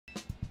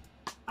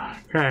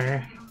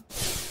Okay.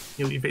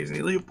 You'll be facing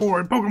Elite Four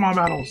in Pokemon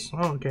battles.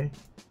 Oh, okay.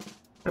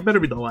 That better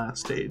be the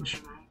last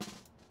stage.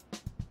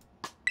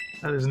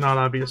 That is not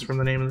obvious from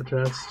the name of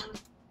the test.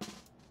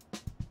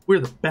 We're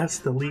the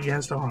best the league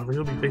has to offer.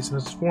 You'll be facing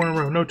us 4 in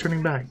a row. No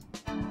turning back.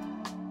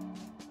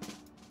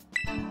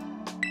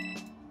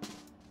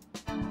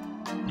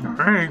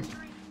 Alright.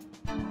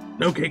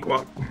 No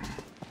cakewalk.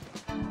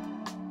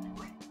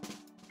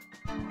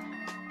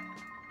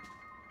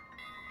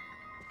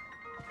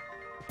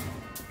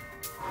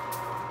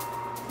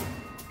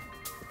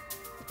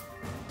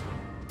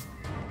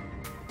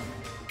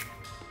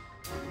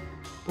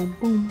 Boom,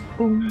 boom,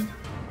 boom.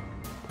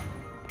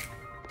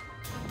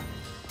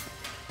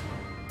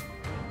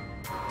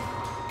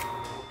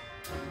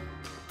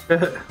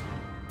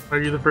 Are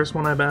you the first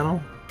one I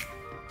battle?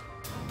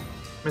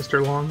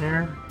 Mr.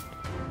 Longhair?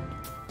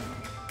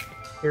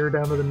 Hair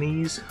down to the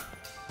knees?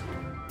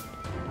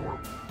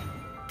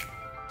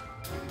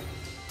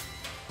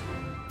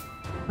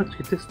 Let's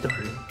get this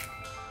started.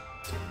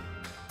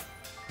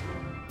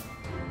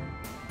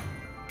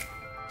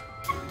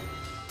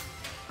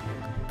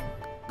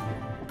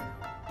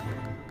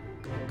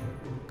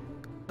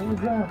 What was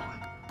that?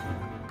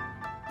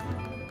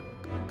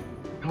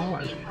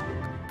 God.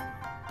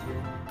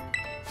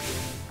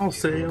 I'll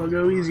say I'll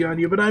go easy on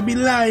you, but I'd be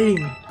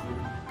lying!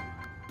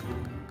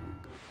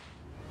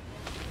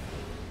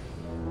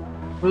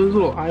 What are those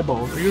little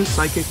eyeballs? Are you a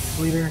psychic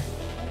leader?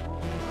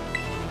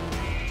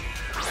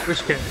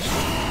 Which catch?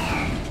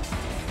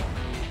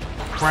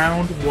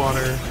 Ground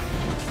water.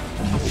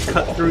 I'll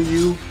cut through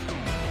you.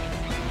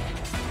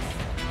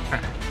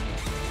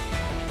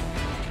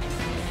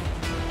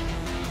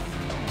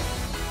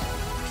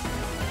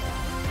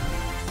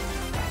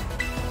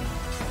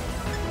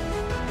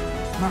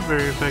 Not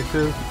very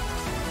effective.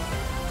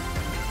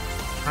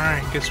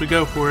 Alright, guess we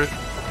go for it.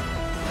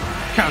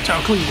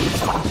 Kowtow Cleveland.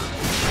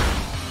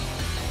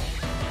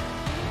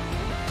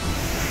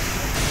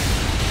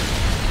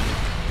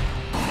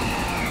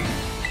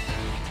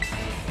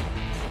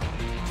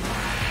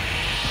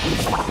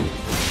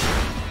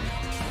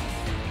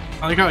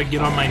 I like how I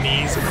get on my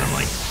knees and then I'm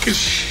like,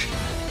 ksh,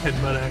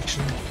 headbutt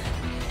action.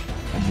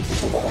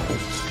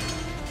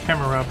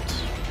 Camerupt.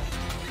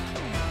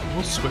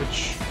 We'll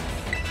switch.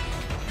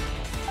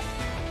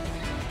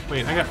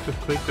 Wait, I got Fifth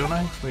Quake, don't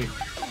I? Wait.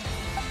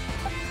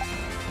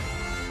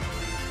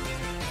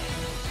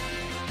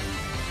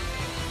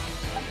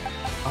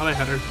 Thought I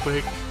had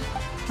Earthquake.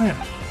 Oh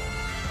yeah.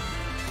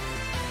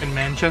 Can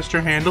Manchester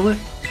handle it?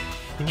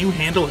 Can you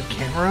handle a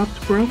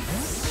Camerupt, bro?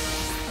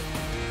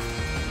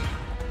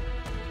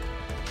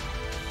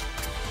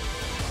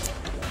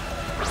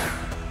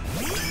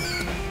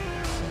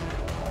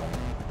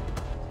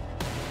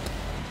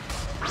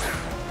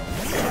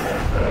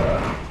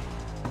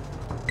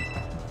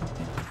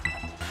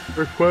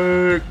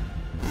 Earthquake!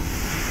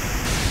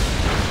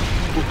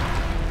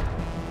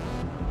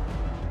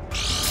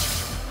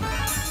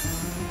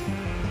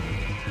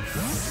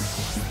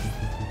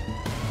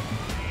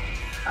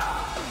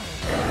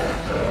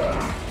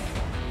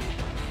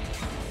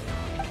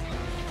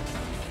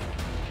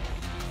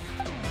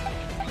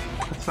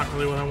 That's not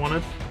really what I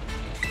wanted.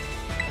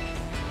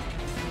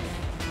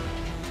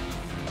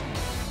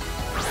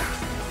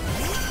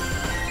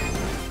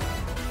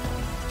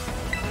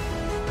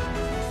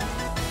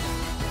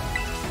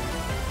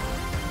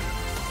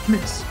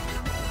 Miss.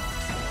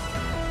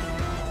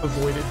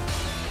 Avoided.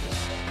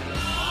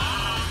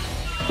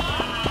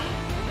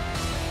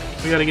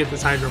 We gotta get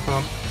this Hydro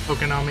Pump.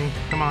 Pokonami,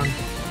 come on.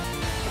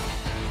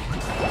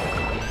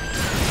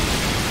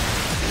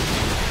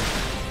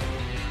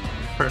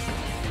 Perfect.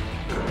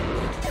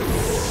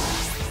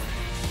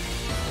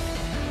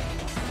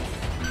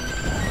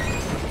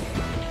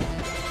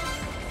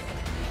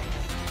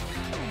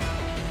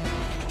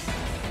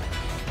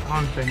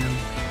 On fan.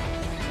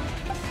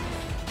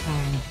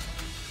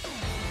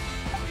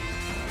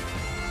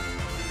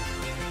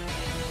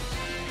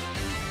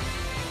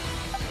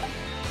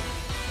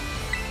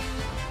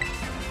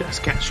 This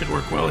cat should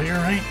work well here,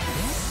 right?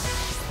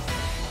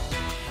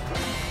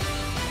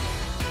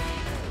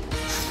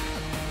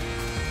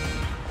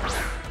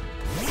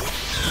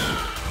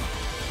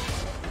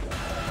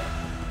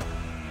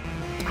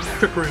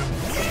 Trick room.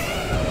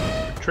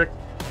 Trick.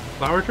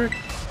 Flower trick?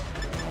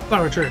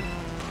 Flower trick.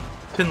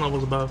 10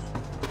 levels above.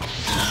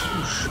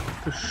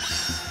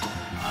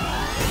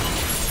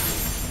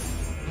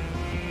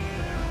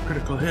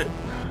 Critical hit.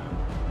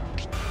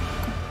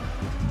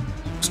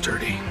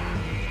 Sturdy.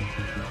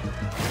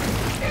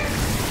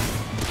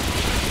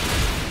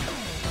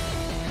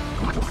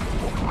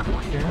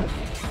 Yeah.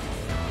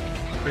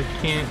 I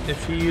can't,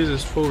 if he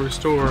uses full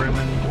restore and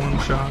then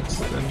one-shots,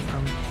 then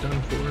I'm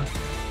done for.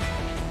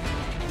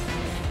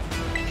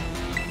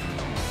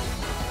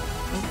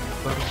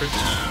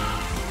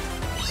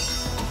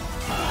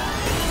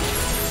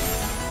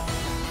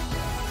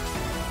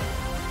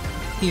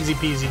 Easy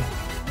peasy.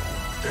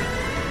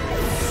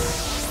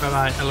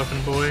 Bye-bye,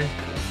 elephant boy.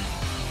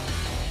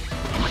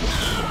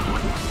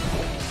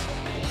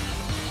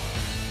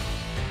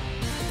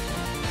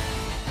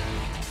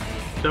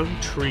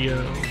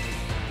 Dugtrio.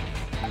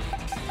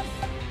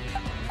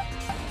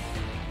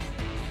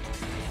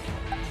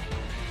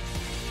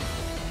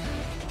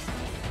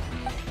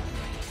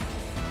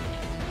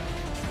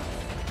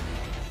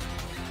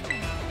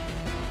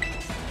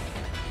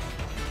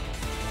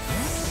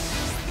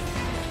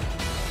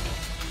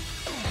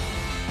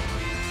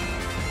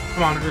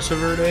 Come on, Ursa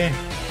Verde.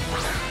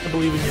 I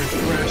believe in your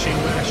thrashing,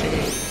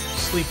 bashing,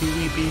 sleepy,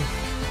 weepy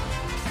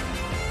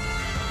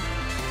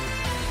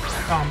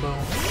combo.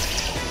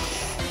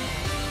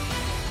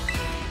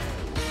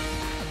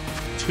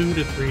 2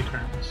 to 3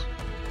 turns.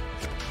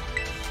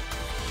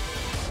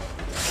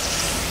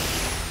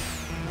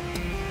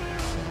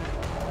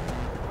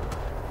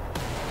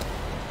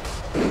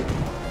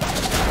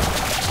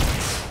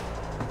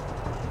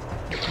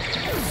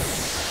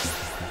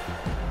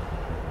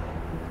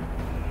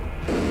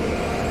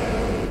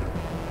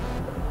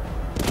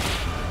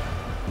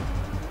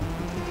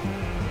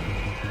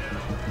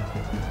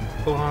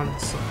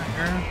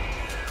 Bonsire.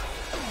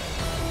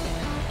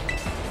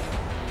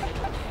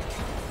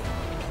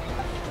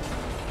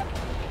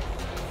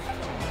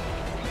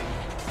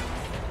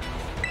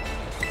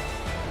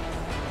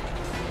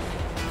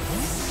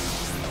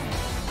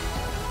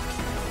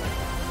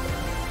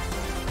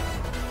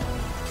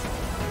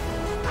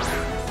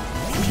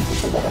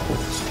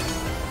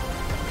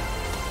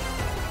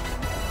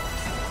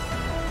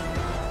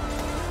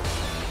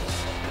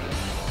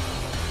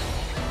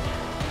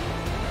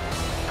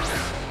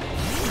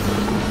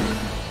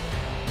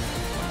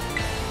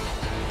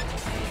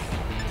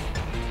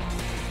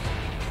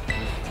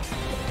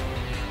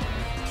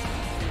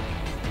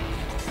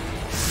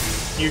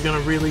 You're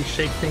gonna really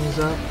shake things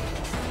up.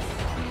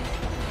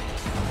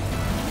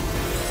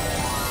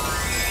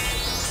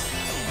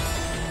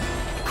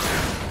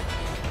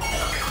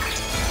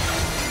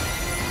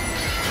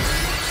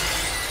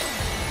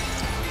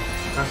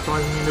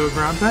 Crystallizing into a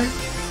ground type?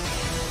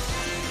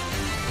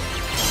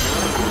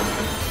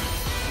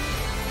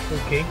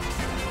 Okay.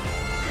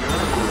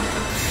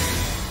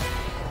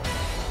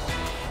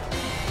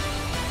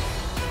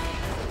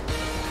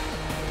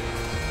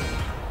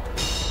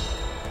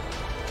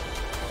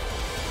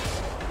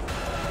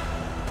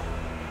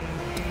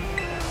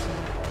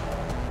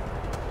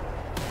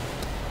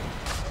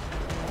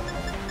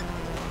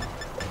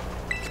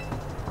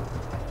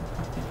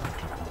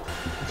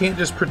 You can't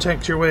just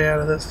protect your way out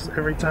of this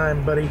every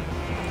time, buddy.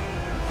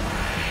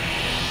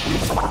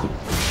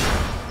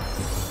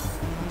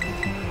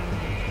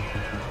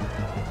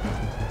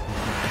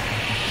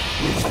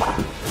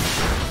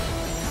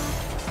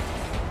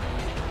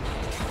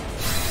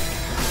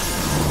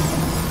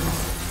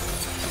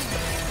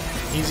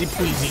 Easy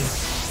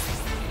peasy.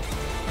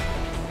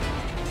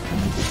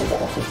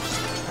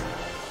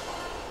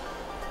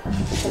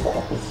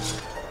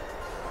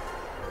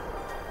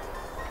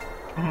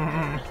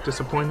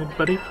 Disappointed,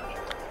 buddy?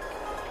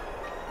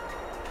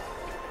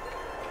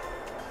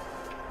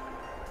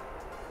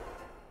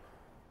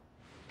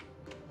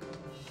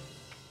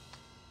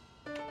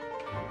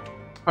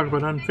 Talk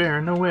about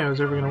unfair. No way I was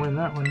ever going to win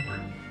that one.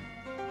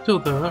 Still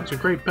though, that was a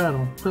great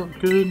battle. Felt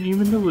good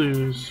even to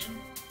lose.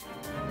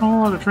 Not a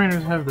lot of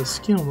trainers have the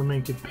skill to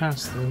make it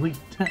past the elite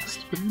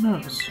test, but who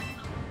knows?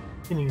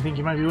 Didn't even think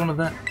you might be one of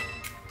that.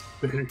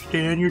 Better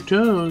stay on your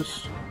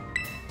toes.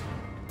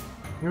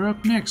 You're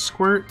up next,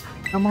 Squirt.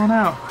 Come on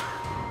out.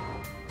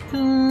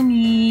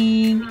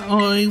 Coming.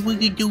 I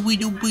wiggle do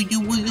wiggle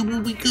wiggle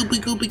wiggle wiggle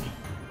wiggle wiggle.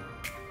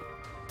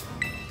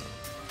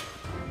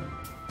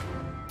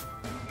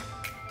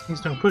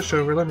 He's no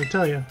pushover, let me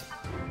tell you.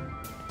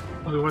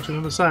 I'll be watching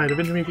on the side.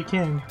 Avenge me if you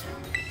can.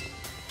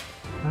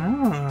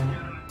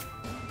 Ah.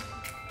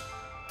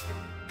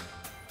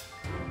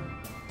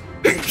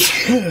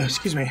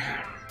 Excuse me.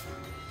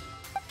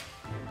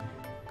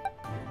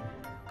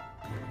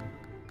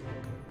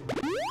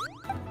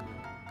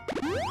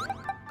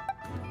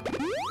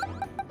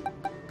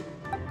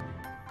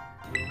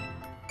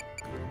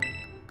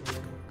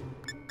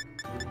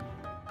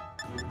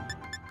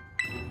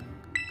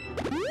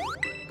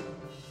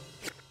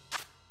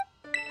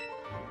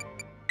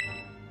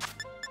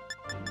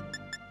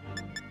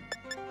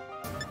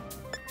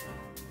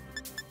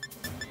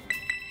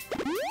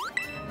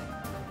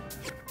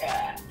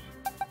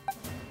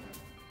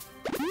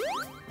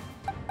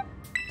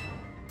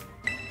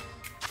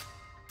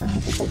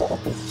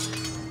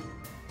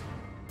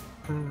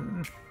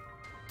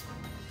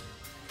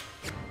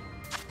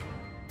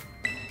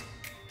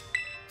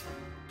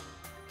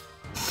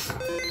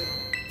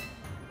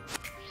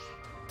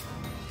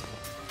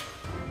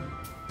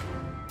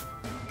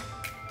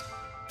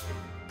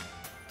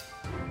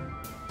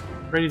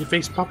 Ready to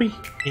face Poppy?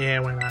 Yeah,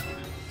 why not?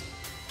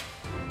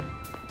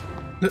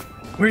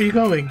 Where are you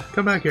going?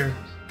 Come back here.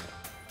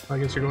 I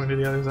guess you're going to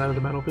the other side of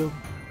the battlefield.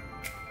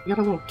 You got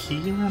a little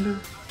key around her?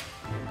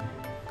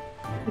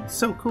 It's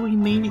so cool you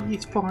made it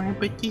this far,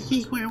 but this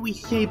is where we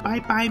say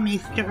bye-bye,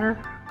 mister.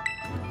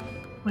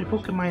 My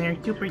Pokemon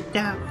are super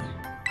tough.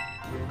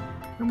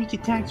 Hermes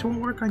attacks won't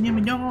work on them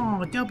at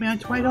all. They'll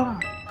bounce right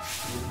off.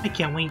 I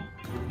can't wait.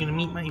 I'm gonna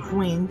meet my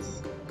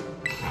friends.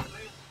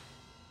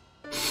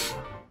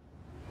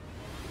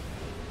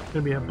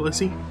 Gonna be a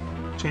Blissey,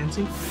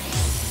 Chansey,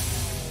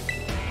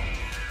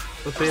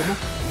 Clefable,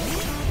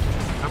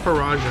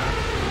 Apparaja.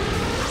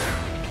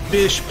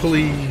 Fish,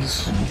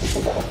 please.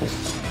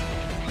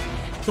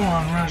 Go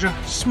on, Raja.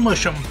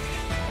 Smush him.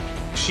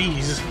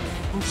 Jeez.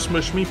 Don't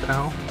smush me,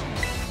 pal.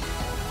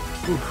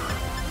 Oof.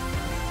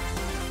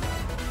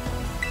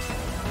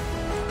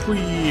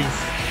 Cleave.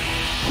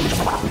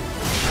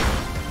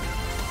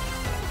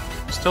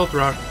 Stealth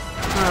Rock.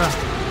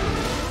 Ah.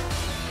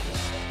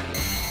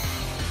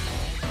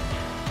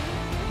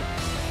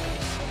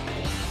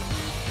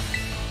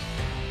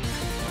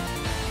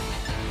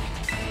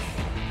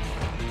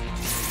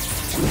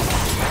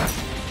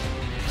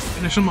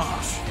 Finish him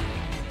off.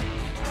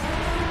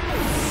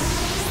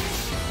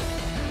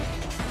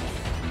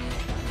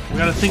 We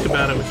gotta think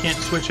about it. We can't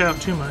switch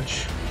out too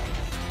much.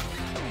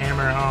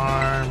 Hammer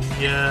arm,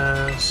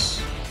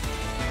 yes.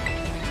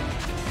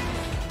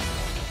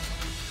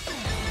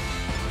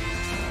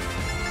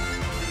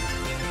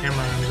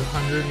 Hammer arm is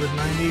 100 with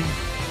 90.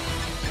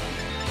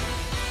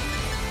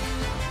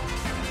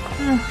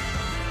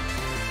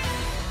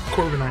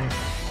 Corviknight.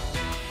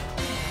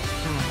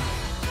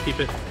 Keep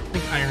it. I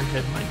think Iron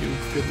Head might do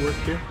good work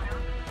here.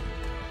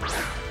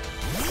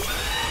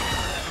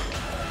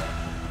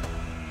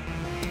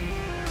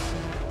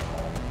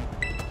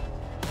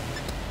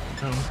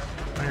 No,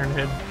 Iron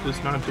Head does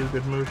not do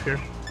good move here.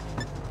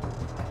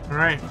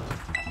 Alright.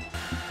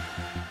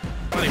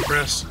 Bunny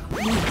Press. I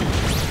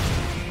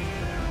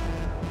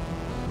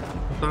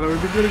thought it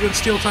would be good against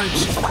Steel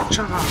types.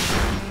 Cha!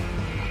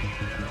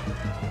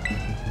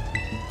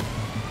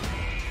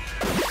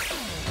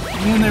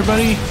 Hang in there,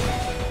 buddy.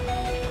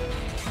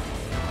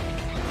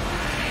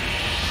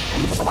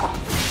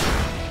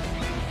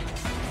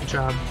 Good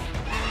job.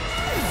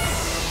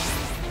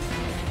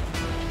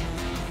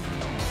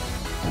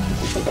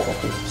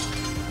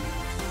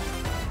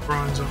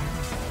 Bronzong.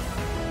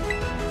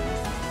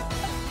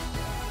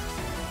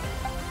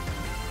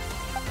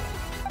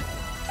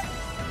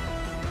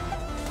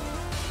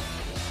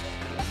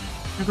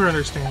 Never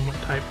understand what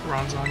type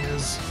Bronzong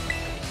is,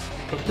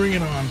 but bring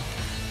it on.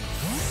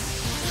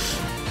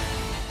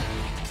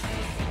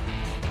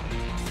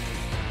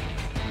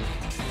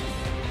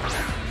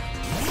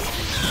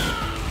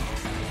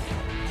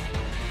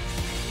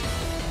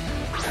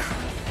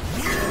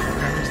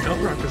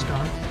 Stealth Rock is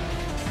gone.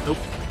 Nope.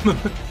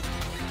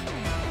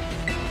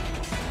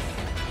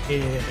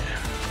 Yeah.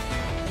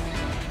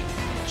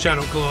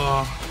 Shadow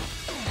Claw.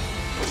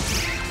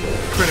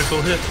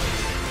 Critical hit.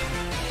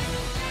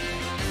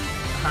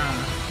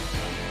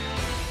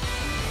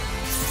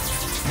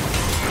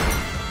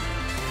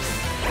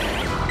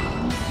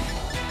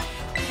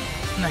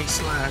 Night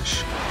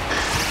Slash.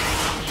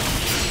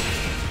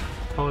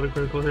 Call it a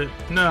critical hit.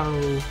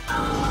 No.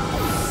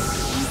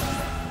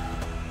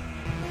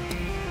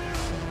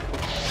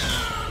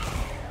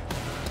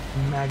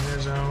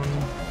 Magnezone.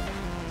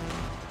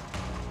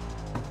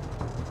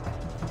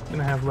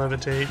 Gonna have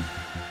Levitate.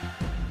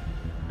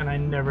 And I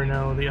never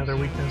know the other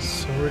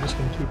weakness, so we're just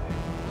gonna keep.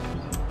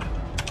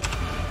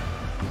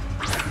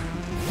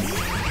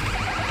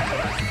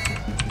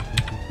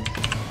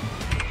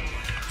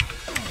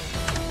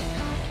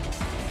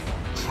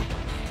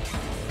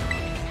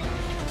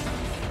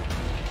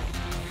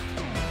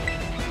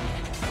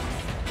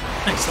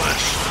 Night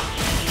Slash.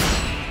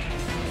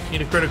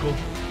 Need a critical.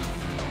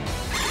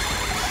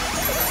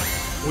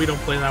 We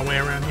don't play that way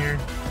around here.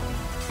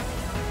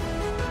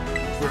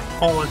 We're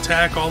all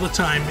attack all the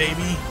time,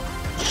 baby.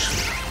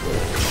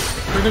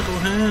 Critical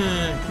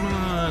hit. Come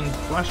on.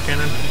 Flash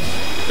cannon.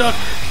 Duck.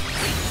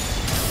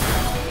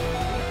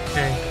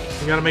 Okay.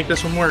 We gotta make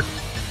this one work.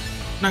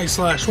 Night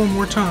Slash one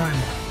more time.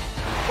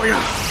 Oh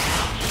yeah.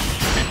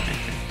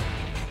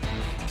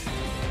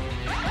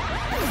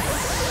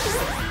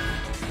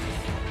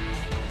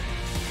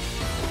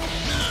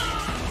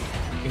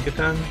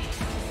 Tinkaton.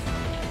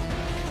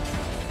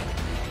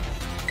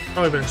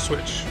 Probably better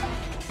switch.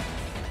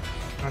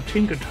 Now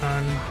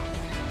Tinkaton.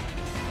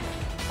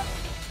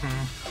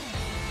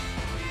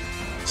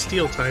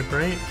 Steel type,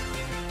 right?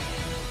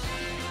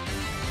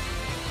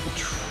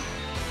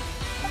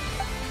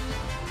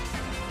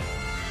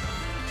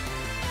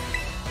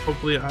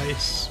 Hopefully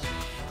ice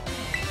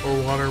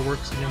or water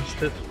works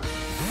against it.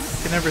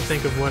 I can never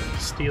think of what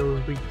steel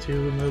is weak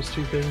to in those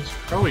two things.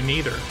 Probably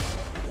neither.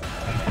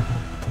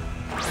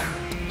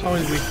 It's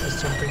always weak to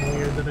something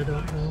weird that I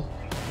don't know.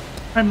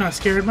 I'm not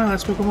scared, my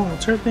last Pokemon will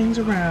turn things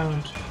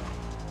around.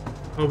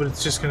 Oh, but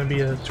it's just gonna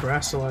be a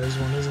terrestrialized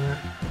one, isn't it?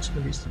 It's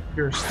gonna be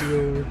pure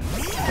steel,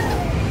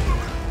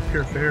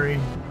 pure fairy.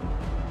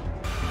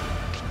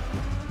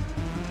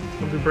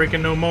 We'll be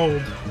breaking no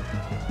mold.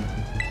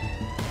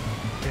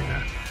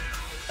 Yeah.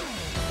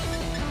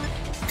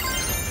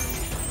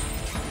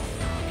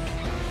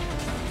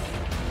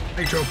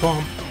 Hydro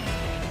Pump.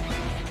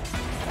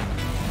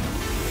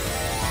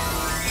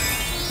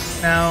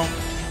 Now,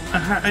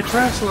 I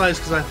terrestrialized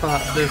because I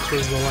thought this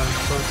was the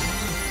last Pokemon.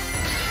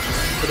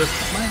 But it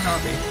might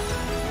not be.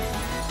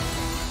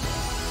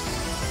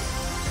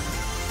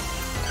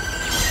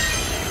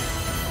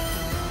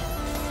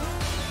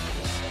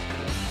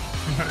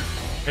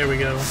 There we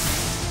go.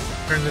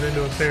 Turns it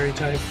into a fairy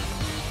type.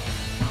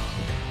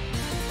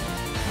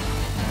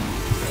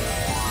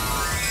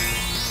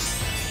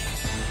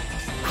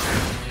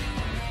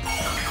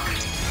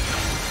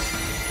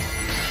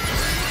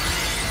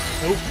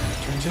 Nope.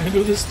 Turns it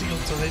into the steel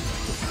type.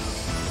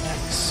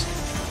 Axe.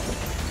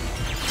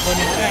 Let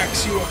me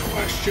ask you a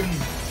question.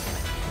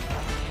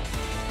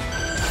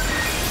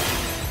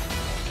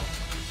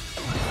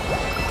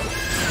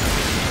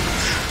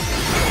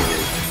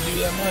 Didn't do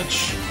that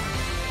much.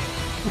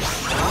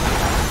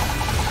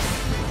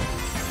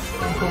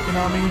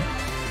 Kokonami.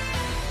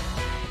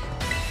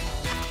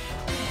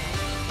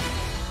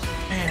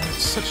 Man,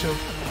 it's such a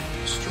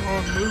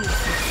strong move.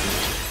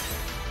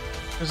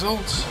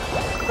 Results.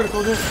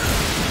 Critical hit.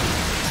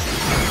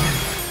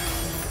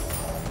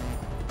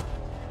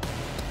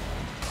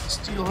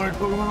 Steel hard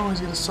Pokemon always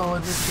get a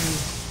solid victory.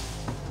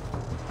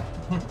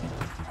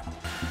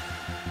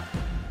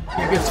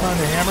 Gigaton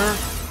Hammer.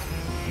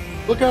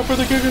 Look out for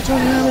the Gigaton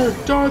Hammer!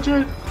 Dodge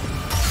it!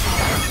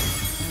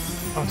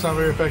 Oh, it's not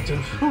very effective.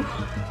 Whew.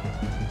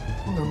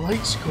 Oh, the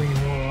light screen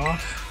wore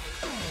off.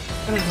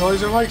 I didn't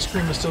realize our light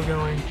screen was still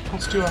going.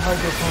 Let's do a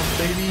Hydro Pump,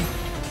 baby.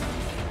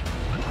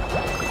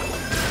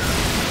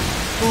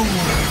 Boom!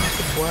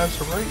 Just blast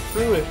right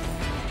through it.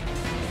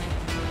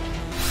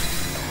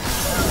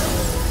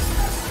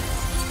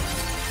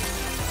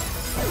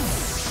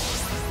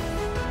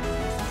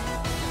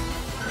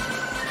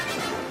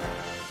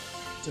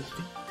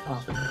 Defeat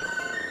Poppin.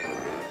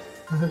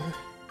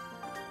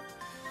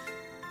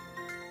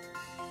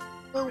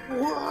 The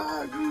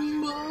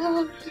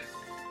Wogmug!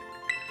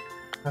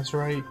 That's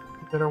right,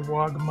 better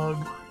Wogmug.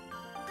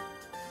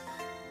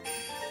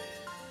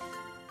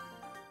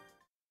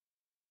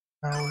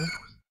 No.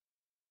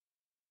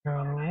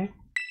 No.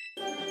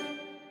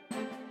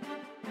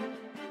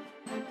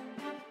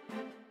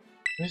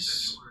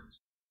 This.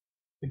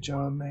 Good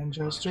job,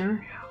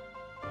 Manchester.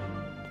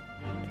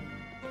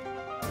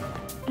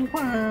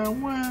 Wow,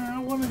 wow, I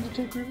wanted to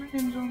take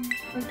revenge on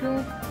my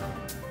god.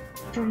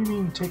 What do you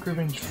mean, take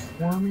revenge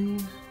for me?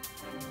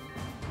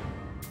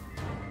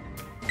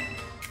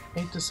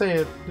 Hate to say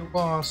it, you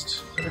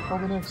lost. Better call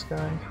the next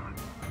guy.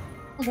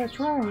 Oh, that's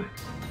right.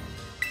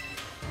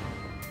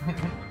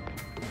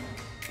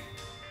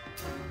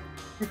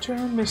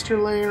 Return,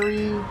 Mr.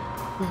 Larry.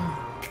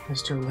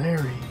 Mr.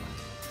 Larry.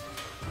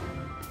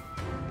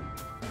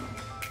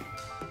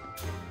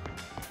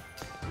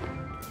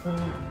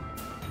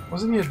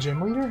 Wasn't he a gym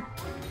leader?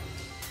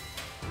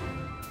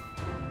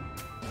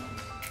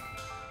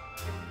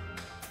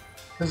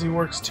 Because he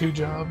works 2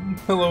 jobs.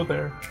 Hello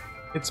there.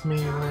 It's me,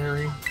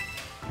 Larry.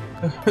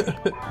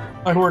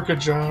 I work a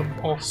job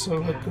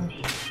also at the...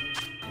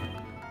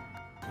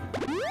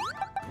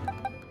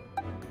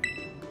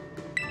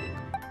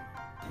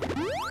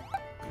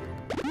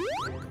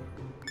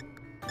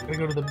 Gotta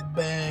go to the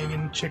bag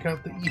and check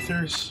out the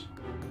ethers.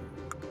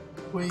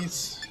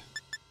 Wait.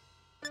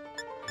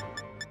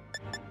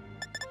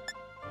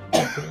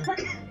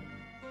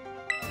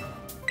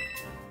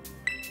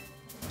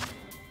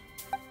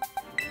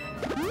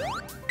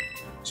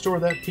 Store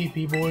that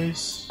PP,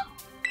 boys.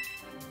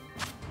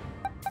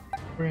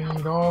 We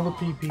need all the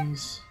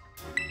PPs.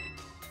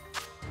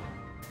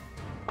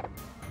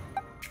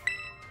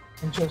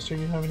 Manchester,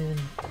 you haven't even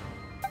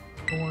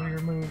done one of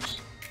your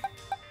moves.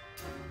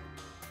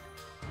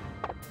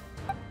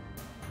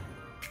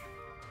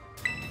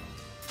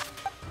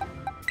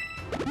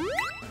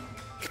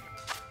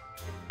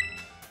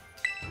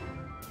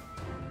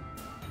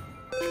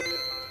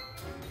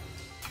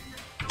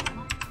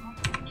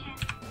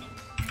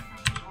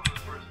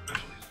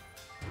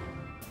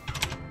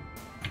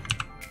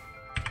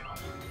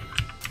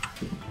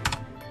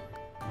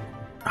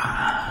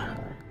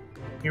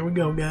 Here we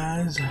go,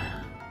 guys.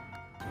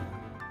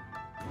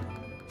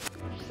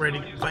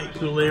 Ready to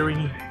fight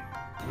Larry.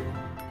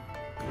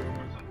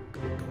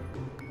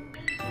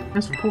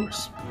 Yes, of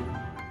course.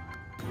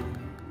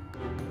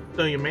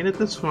 So you made it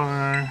this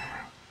far.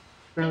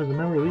 There was a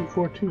member of Elite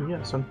Four too.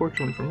 Yes,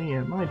 unfortunately for me,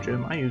 at my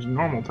gym, I use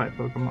normal type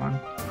Pokemon.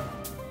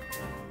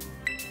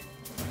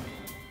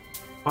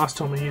 Boss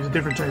told me to use a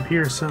different type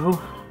here, so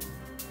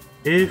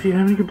if you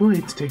have any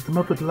complaints, take them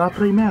up with La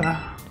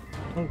Primera.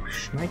 Oh,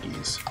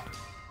 shnikes.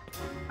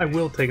 I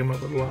will take them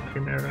up with La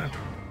Primera.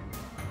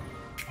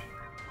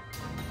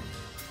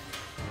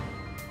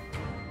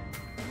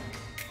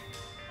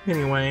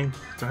 Anyway,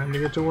 time to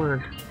get to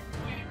work.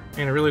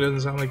 And it really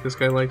doesn't sound like this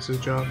guy likes his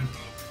job.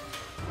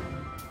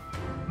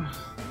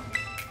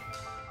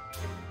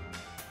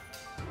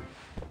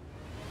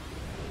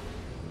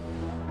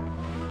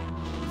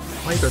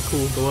 I like their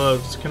cool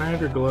gloves. Can I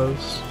have your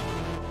gloves?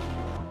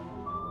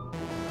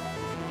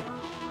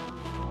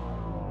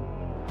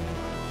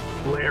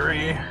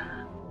 Larry.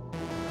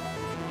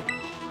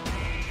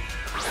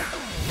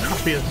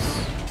 Obvious.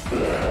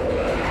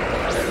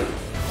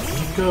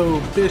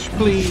 Go, fish,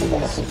 please.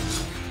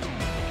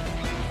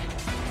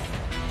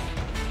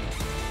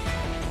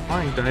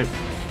 Flying type.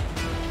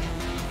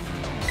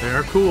 They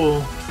are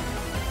cool.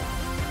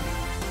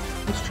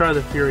 Let's try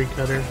the Fury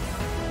Cutter.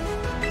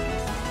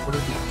 What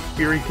is it?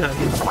 Fury Cut.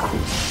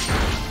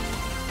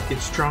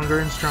 Gets stronger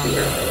and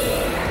stronger.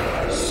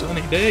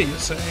 Sunny day, you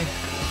say?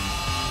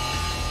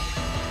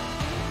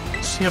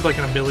 Does he have like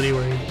an ability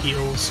where he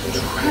heals?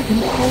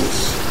 Dragon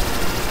Pulse?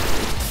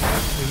 I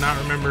do not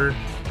remember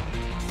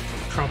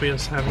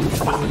Tropius having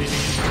the ability to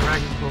use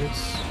Dragon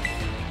Pulse.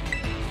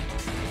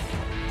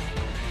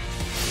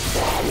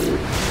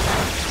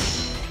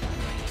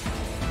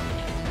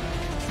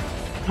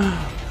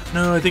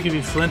 No, I think if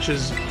he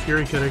flinches,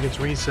 Fury Cutter gets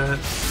reset.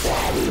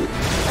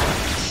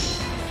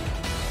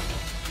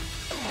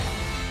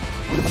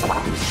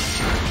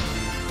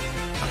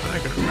 Not that I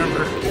can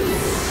remember.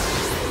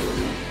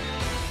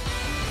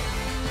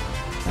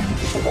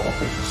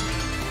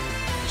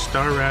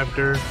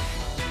 Staraptor.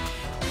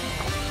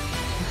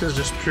 This is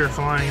just pure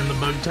flying, and the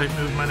bug type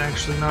move might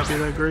actually not be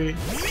that great.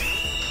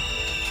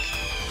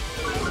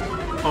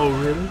 Oh,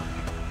 really?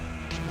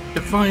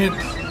 Defiant.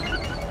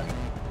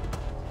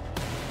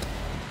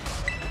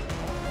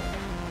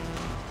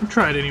 I'll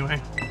try it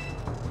anyway.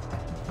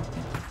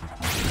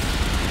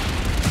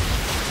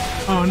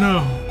 Oh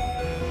no.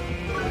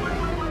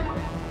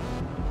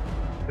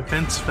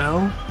 Defense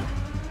fell,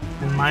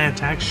 and my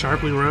attack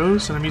sharply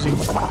rose, and I'm using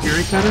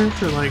Fury Cutter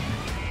for like...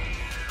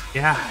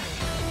 Yeah,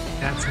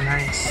 that's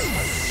nice.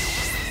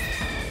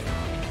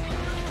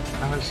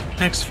 Now his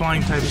next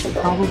flying type is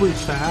probably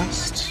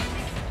fast.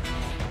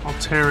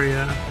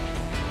 Altaria.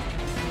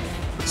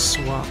 Let's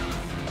swap.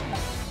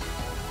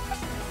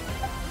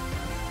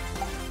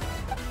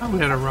 Oh, we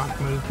had a rock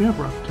move. We have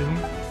Rock Tomb.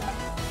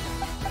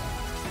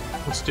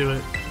 Let's do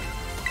it.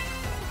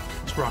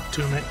 Let's Rock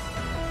Tomb it.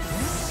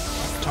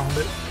 Tomb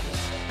it.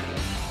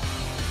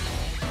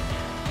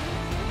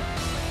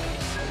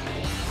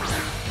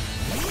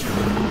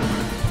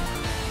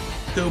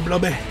 Go,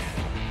 Blobby.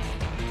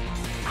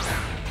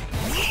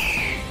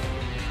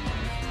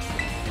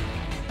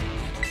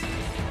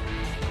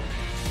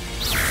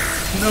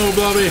 No,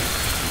 Blobby.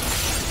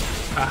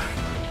 Ah.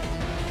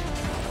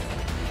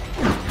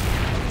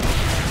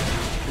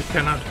 You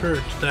cannot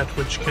hurt that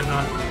which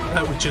cannot.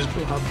 That which is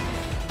blob.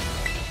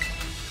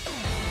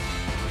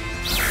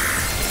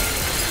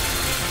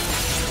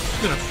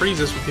 I'm gonna freeze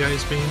us with the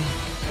ice beam.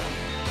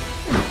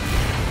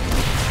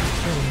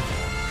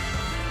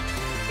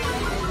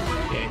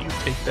 Yeah, you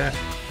take that.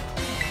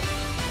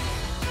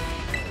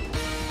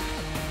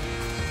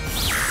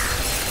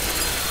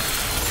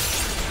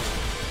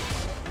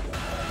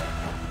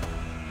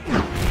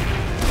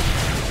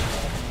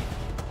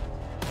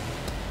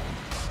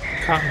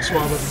 Cotton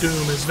Swab of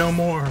Doom is no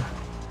more.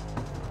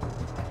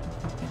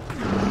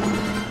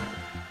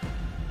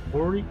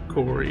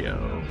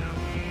 Oricorio.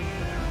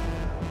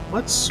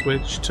 Let's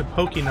switch to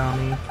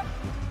Pokénami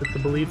with the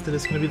belief that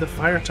it's going to be the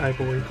fire type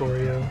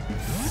Oricorio.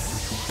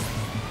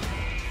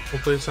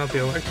 Hopefully it's not the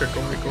electric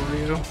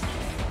Oricorio.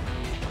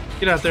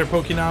 Get out there,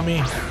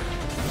 Pokénami.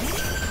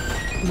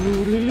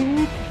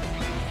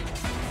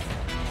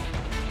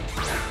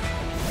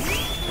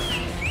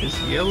 Is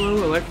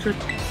yellow electric?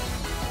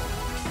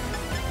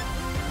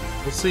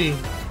 We'll see.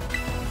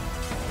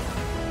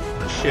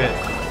 Oh, shit.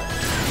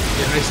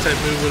 The ice type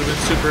move would have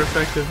been super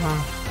effective,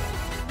 huh?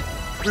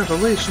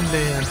 Revelation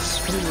Dance!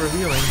 Really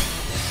revealing.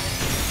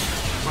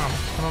 Wow,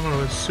 I don't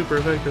know, it's super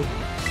effective.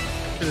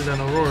 Should have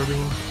done Aurora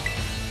Beam.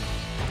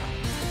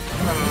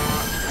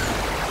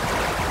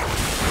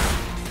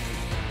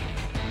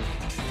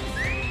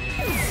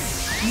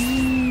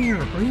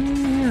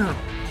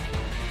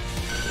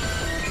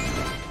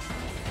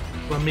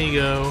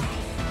 Flamigo.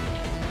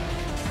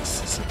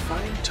 Is this a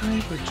fire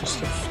type or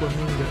just a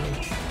Flamingo?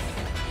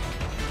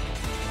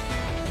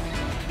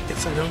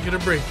 Guess I don't get a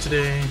break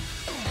today.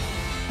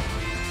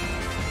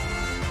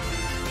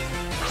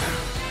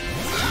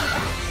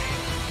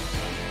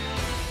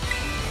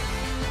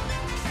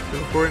 Go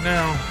for it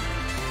now.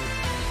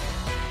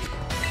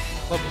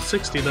 Level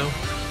 60 though.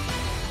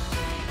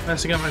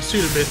 Messing up my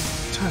suit a bit.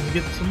 Time to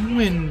get some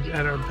wind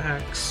at our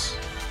backs.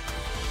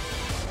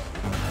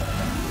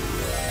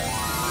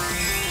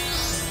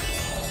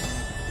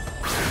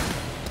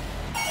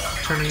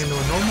 Turning into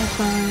a normal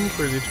type,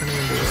 or is he turning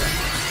into a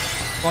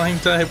flying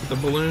type with the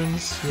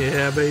balloons?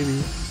 Yeah,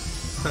 baby.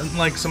 Nothing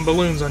like some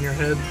balloons on your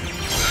head.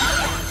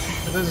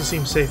 That doesn't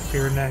seem safe for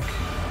your neck.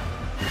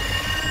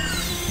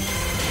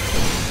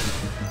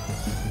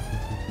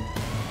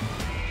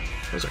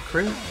 That was a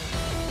crit.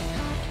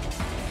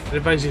 I'd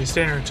advise you to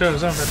stand on your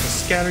toes. I'm about to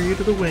scatter you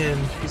to the wind.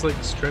 He's like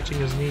stretching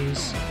his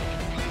knees.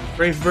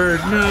 Brave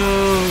bird,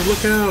 no!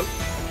 Look out!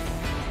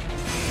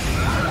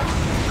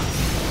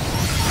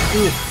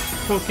 Ooh,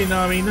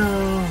 Pokénami,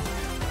 no!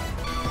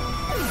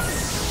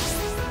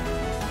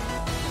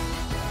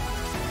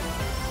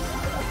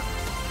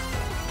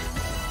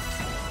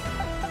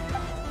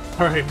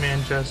 Alright,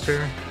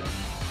 Manchester.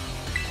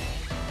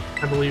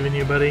 I believe in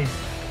you, buddy.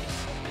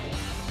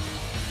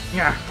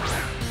 Yeah.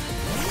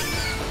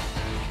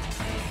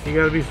 You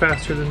gotta be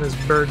faster than this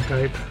bird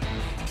type.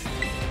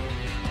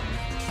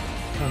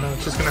 Oh no,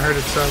 it's just gonna hurt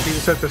itself. You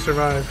just have to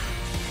survive.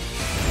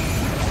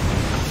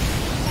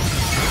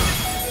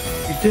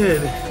 You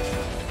did.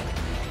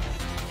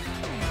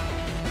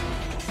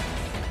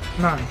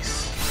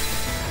 Nice.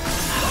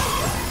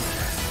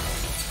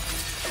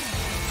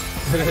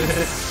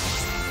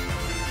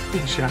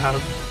 Good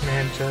job,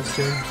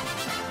 Manchester.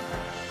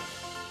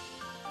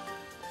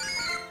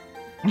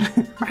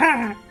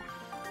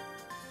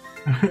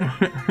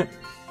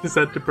 Is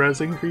that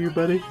depressing for you,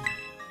 buddy?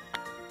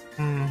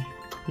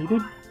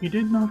 You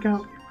did knock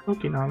out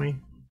Pokinami.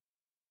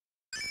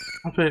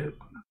 Stop it,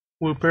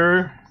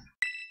 Whooper.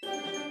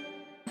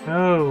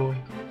 No.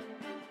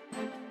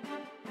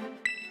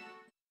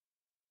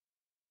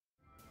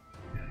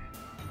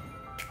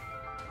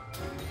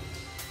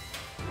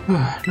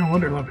 No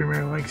wonder La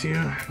Primera likes you.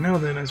 Now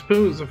then, I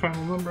suppose the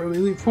final number of the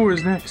Elite Four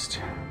is next.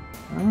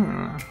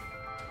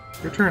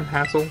 Your turn,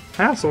 Hassel.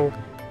 Hassel?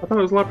 I thought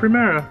it was La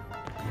Primera.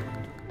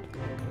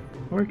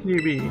 Where could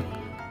you be?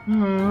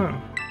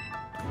 Oh.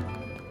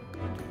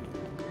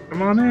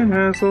 Come on in,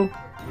 Hassel.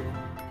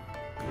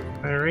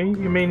 Larry,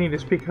 you may need to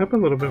speak up a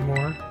little bit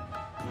more.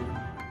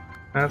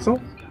 Hassel?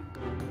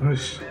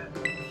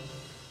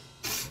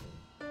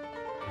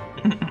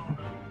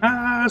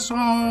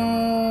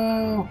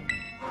 Hassel!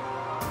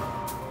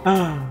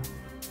 Ah,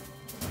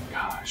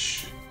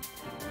 gosh.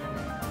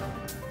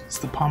 It's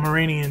the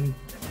Pomeranian.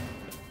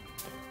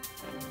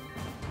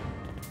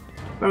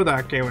 Hello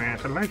there, Gillian.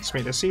 It likes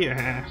me to see you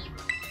here.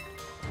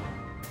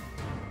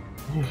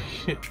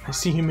 I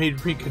see you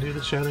made Rika do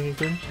the shouting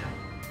again.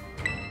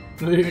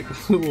 Larry.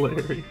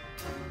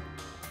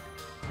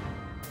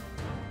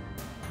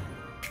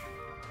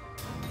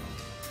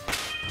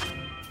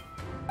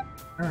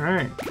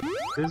 Alright.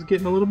 This is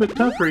getting a little bit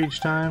tougher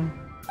each time.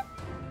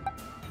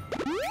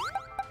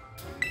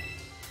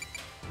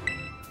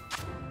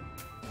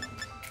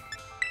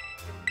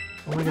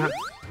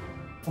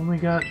 Only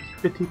got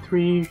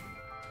 53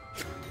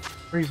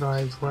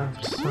 revives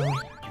left, so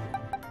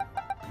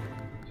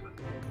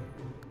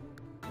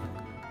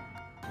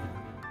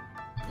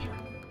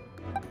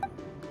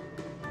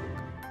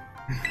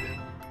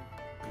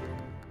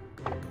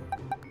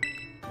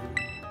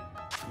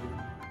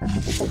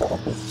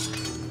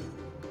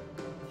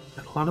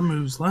got a lot of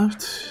moves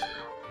left.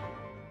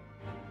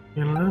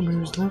 Got a lot of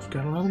moves left,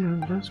 got a lot of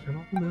moves left, got a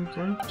lot of moves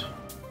left.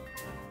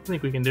 I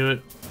think we can do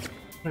it.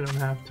 We don't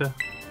have to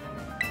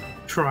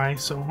try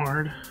so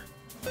hard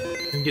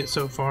and get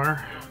so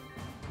far.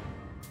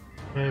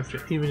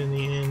 Even in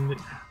the end, it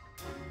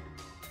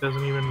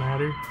doesn't even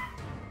matter.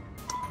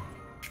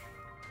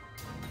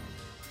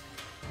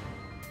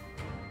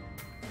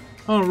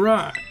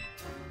 Alright.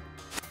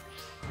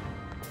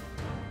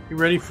 You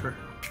ready for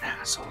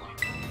Hassel?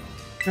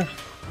 Yeah.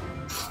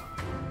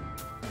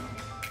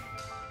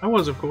 I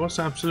was, of course,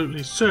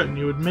 absolutely certain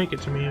you would make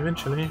it to me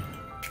eventually.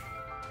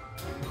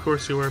 Of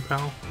course you were,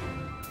 pal.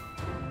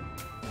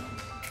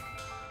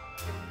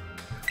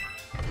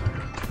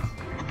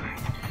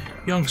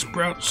 Young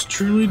sprouts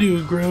truly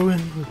do grow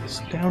in with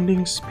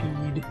astounding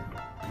speed.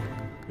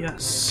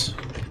 Yes.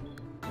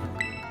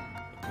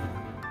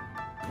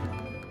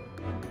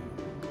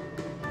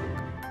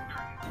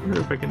 I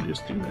wonder if I can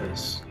just do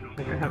this.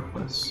 Like I have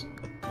less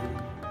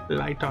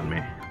light on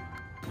me.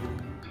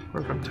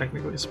 Or if I'm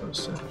technically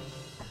supposed to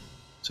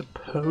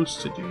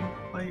do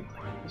light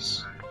like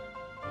this.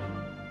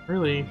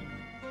 Really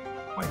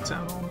whites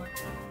out all my...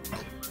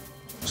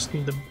 Just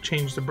need to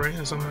change the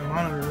brightness on my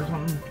monitor or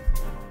something.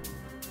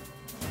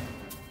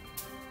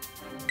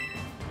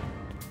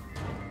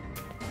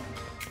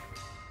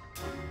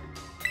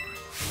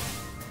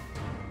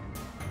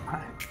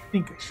 I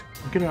think I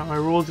should get out my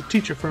role as a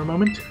teacher for a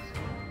moment.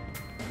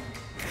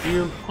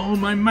 Wield all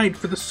my might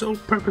for the sole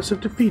purpose of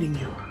defeating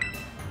you.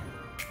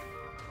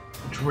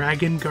 The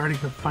dragon guarding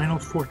the final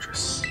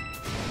fortress.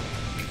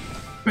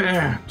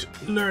 Prepare to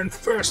learn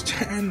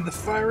firsthand the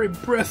fiery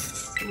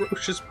breath of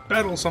ferocious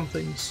battle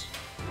somethings.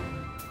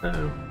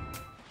 Uh-oh.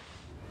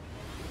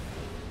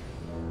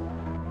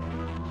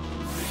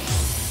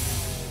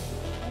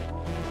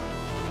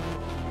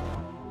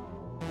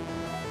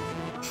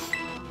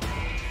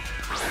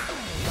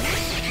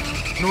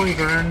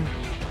 Noivern.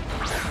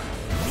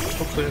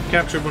 Hopefully I've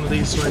captured one of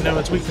these so I know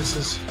its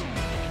weaknesses.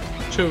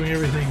 Show me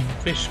everything.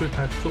 Fish with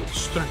my full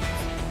strength.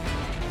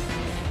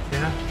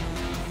 Yeah.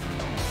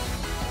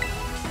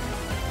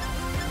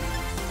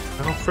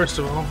 Well, first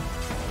of all,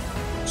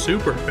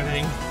 Super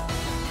Fang.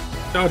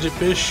 Dodge it,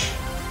 fish.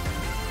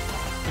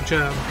 Good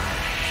job.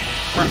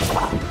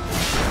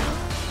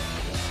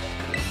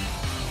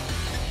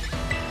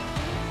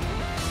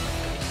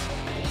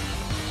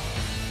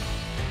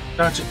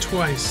 Dodge it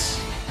twice.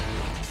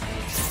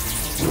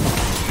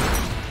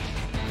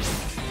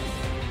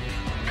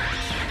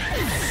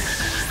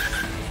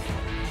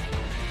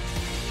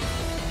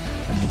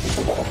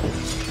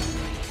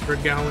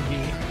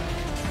 Galgi.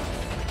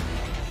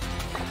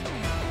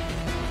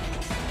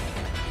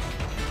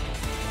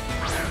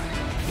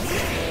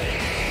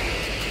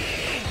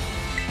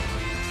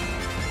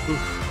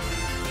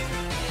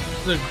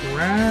 The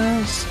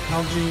grass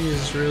algae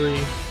is really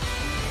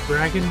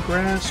dragon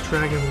grass,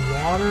 dragon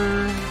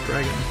water,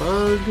 dragon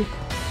bug.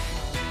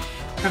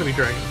 Gotta be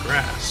dragon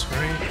grass,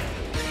 right?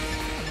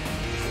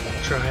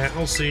 Try it.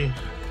 We'll see.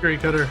 Fury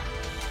Cutter.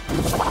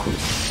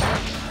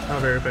 Not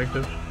very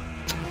effective.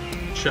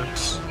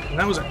 Shucks. And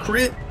that was a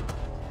crit!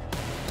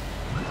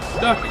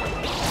 Duck!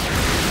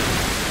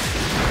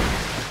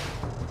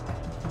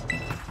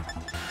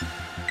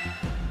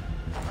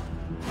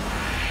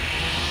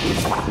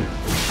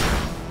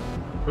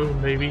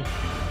 Boom, baby.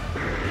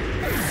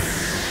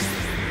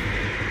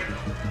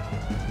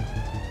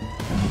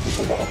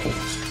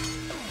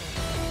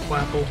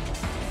 Flapple.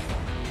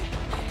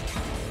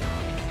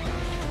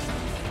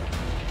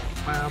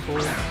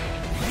 Flapple.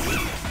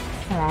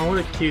 Aw, what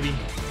a cutie.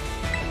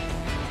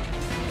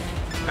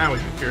 That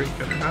was a Fury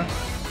Cutter, huh?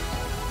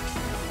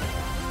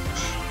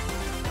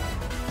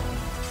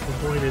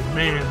 Avoided,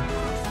 man.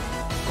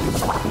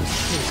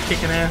 He's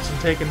kicking ass and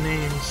taking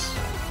names.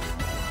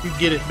 You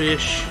get it,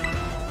 bish.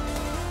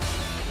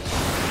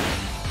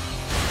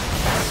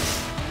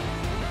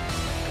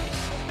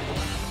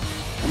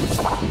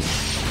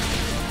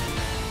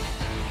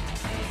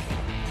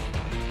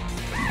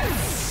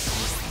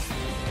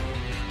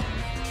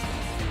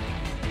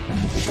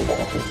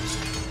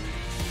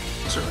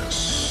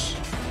 Service.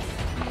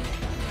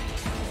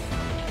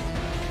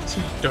 Is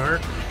he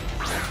dark?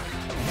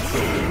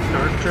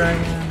 Dark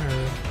dragon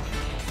or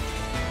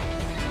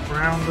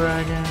brown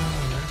dragon?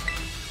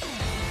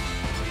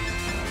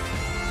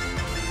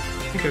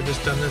 I think I've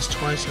just done this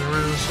twice in a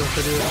row, so if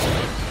I do it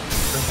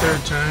for a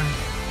third time,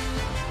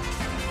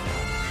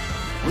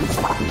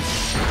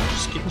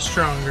 just getting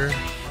stronger.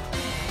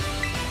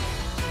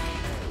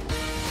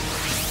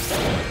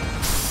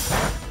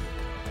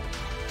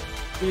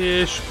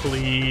 Fish,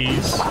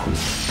 please.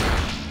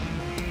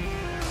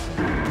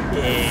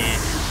 Yeah.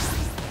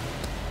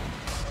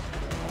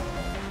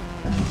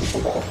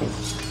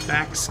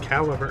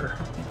 Baxcalibur.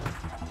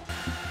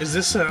 Is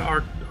this a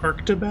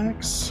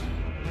Arctobax?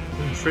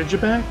 And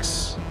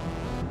Frigibax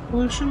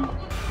evolution?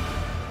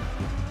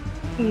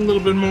 A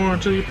little bit more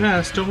until you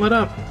pass. Don't let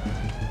up.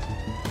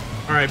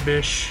 Alright,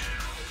 Bish.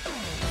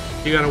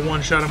 You gotta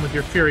one-shot him with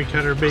your Fury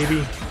Cutter,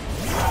 baby.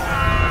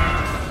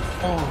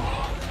 Oh.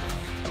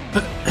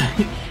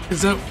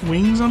 Is that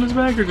wings on his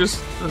back or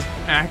just an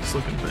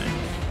axe-looking thing?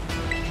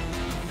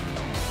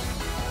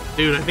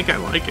 Dude, I think I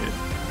like it.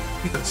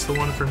 I think that's the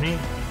one for me.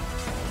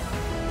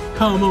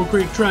 Come, oh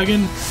great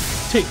dragon,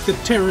 take the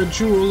Terra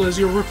Jewel as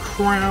your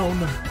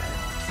crown.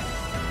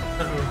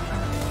 Uh-oh.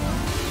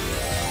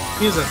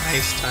 He's an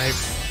ice type.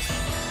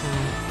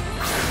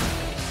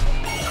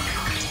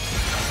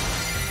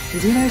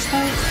 Is he an ice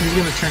type? He's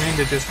gonna turn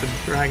into just a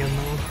dragon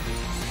though.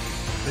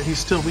 But he's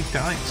still weak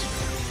to ice.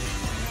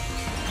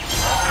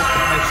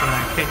 Ice in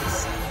that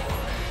case.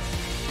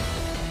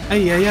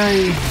 Ay ay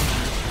ay.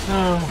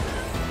 Oh.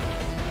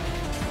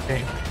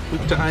 Okay,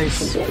 weak to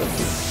ice.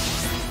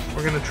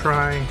 We're gonna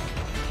try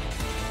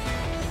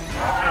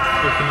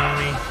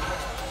Pokénami.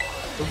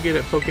 Go get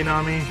it,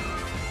 Pokénami.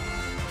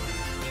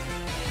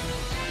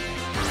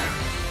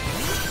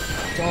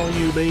 It's all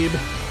you, babe.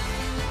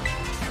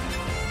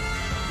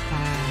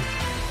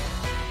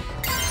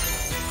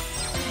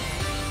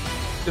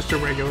 Just a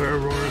regular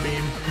Aurora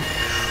Beam.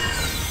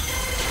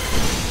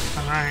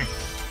 Alright.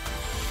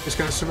 Just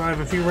gotta survive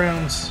a few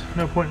rounds.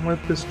 No point in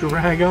let this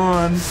drag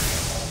on.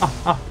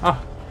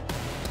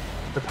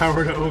 The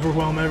power to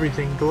overwhelm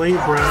everything.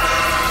 Glaive Rush.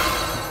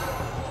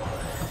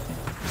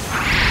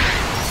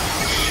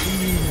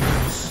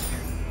 Jeez.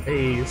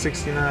 Hey,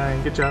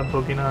 69. Good job,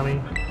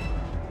 Pokénami.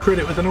 Crit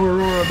it with an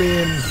Aurora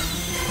Beam.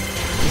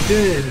 You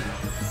did.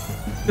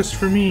 Just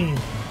for me.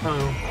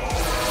 Uh-oh.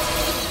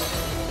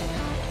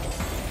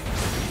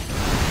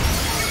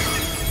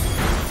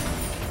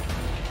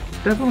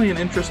 Definitely an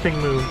interesting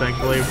move, that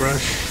Glaive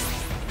Rush.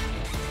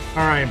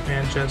 Alright,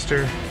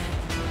 Manchester.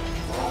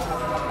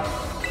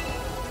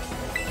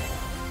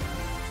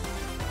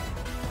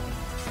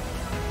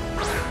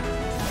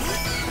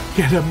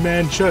 Get him,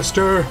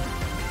 Manchester!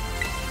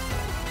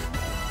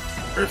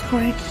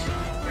 Earthquake?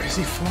 Is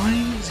he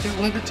flying? He's got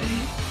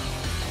levitate?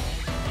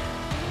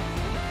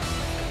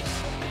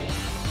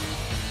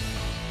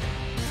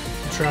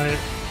 Try it.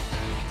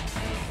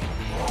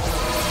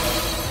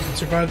 You can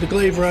survive the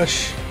Glaive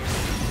Rush.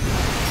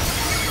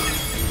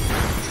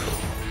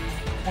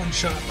 One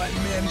shot by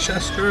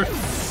Manchester.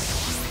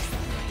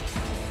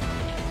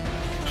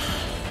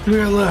 Who we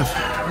got left?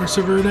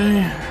 Ursa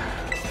Verde?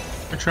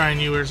 We're trying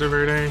you, Ursa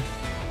Verde.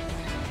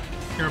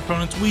 Your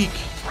opponent's weak.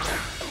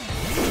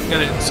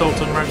 Gotta insult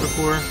him right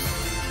before,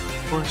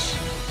 of course.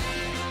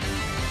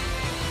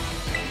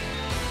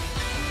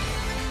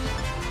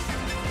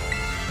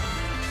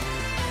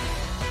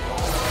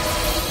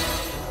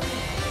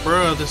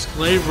 Bruh, this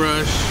Glaive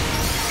Rush.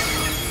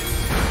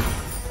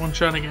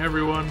 One-shotting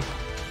everyone.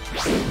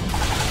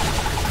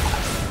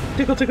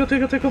 Tickle, tickle,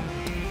 tickle, tickle.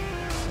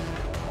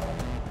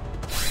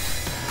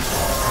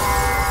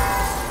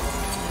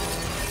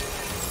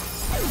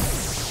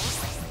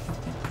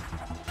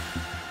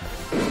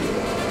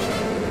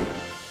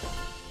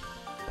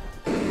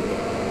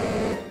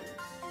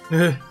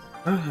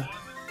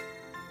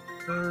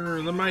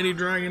 The mighty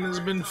dragon has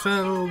been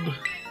felled.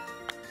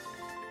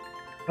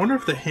 I wonder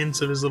if the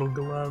hints of his little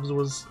gloves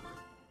was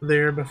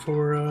there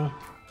before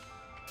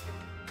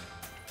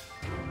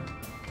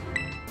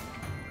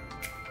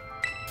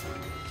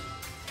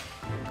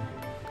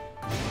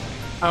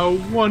How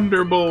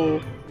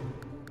wonderful!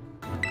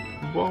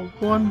 Well,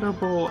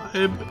 wonderful!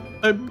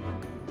 I'm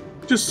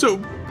just so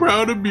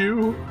proud of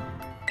you.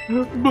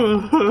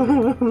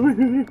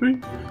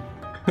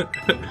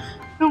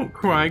 Don't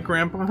cry,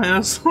 Grandpa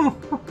Hassel.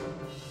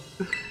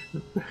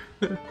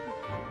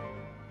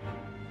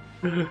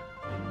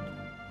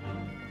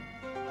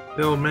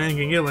 The old man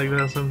can get like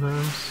that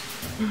sometimes.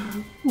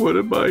 What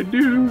did I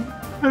do?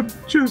 I'm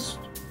just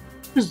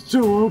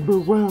so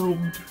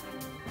overwhelmed.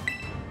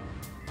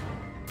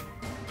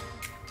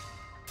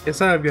 Guess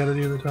I've got to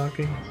do the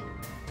talking.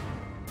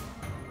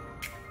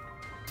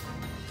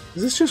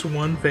 Is this just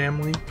one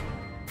family?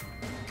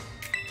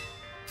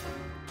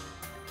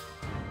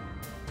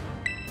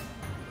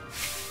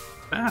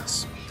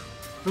 Fast.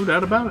 No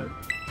doubt about it.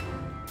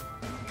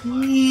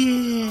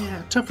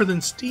 Yeah! Tougher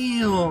than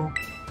steel!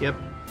 Yep.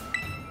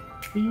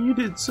 You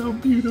did so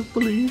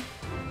beautifully.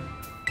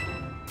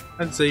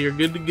 I'd say you're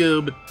good to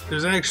go, but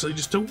there's actually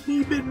just a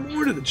wee bit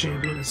more to the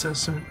champion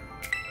assessment.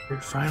 Your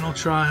final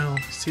trial.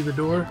 See the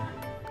door?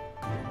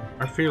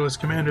 Our fearless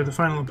commander, the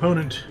final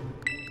opponent.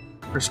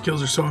 Her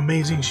skills are so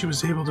amazing she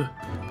was able to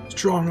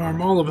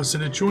strong-arm all of us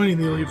into joining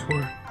the Elite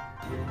Four.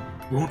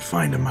 You won't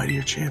find a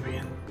mightier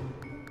champion.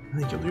 I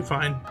think you'll do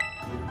fine.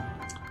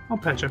 I'll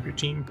patch up your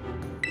team.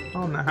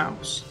 On the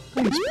house.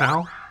 Thanks,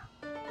 pal.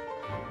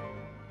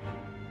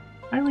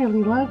 I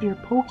really love your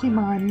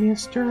Pokemon,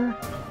 mister.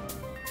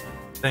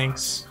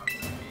 Thanks.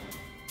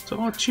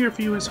 So I'll cheer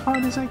for you as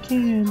hard as I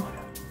can.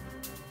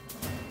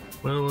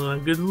 Well,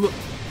 good luck.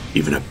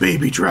 Even a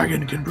baby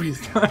dragon can breathe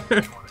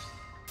fire.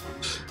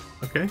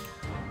 Okay.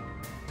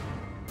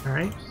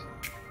 Alright.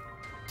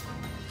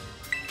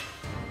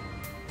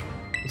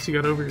 Guess you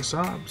got over your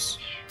sobs.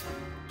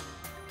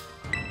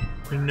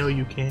 We know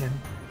you can.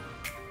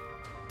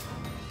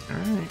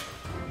 Alright.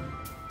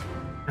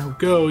 Now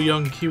go,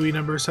 young Kiwi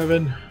number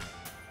 7.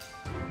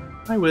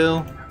 I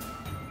will.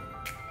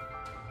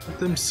 Let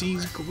them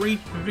seize great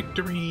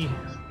victory.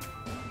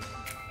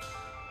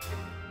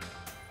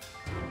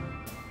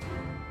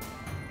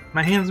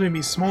 My hands may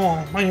be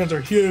small. My hands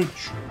are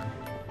huge.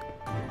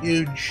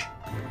 Huge.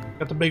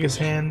 Got the biggest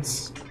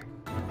hands.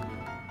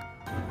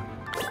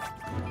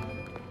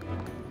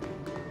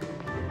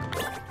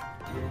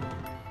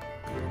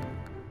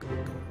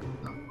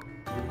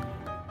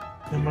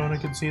 If Mona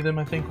could see them,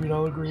 I think we'd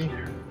all agree.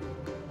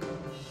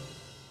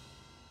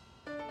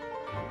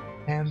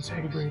 Hands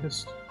are the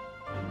greatest.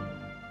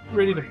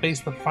 Ready to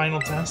face the final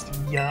test?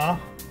 Yeah.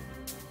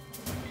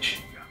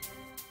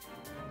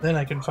 Then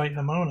I can fight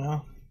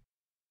Nimona.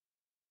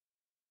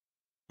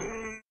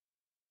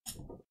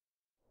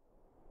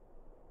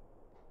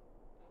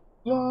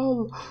 La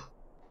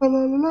la la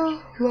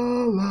la la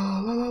la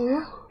la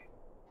la.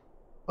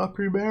 La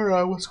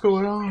Primera, what's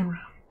going on?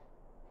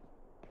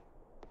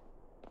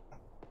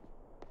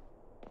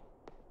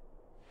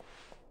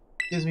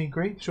 Gives me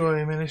great joy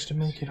I managed to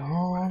make it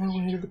all the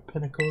way to the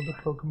pinnacle of the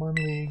Pokemon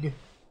League.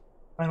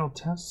 Final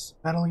tests,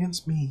 battle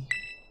against me.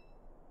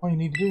 All you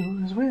need to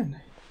do is win.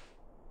 I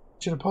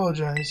should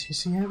apologize. You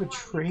see, I have a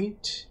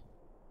trait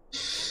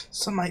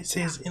some might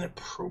say is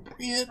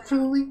inappropriate for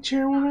the league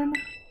chairwoman.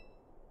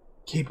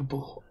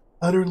 Capable,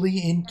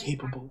 utterly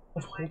incapable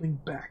of holding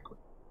back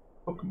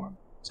Pokemon.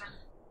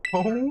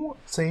 Oh,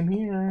 same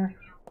here.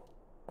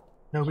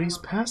 Nobody's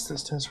passed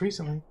this test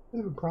recently.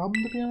 Bit of a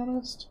problem, to be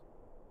honest.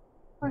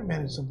 I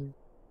managed something.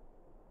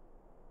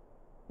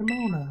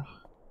 Nimona.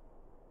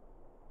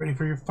 Ready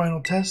for your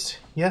final test?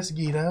 Yes,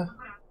 Geeta.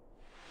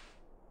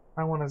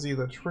 I want to see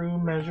the true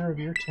measure of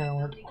your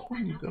talent. What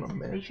are you gonna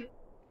measure?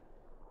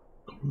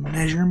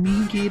 Measure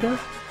me, Geeta?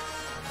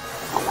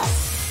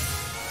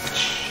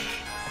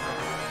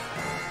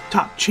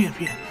 Top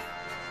champion.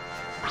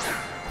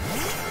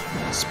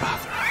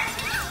 Spathra.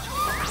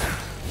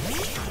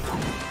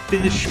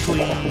 Fish,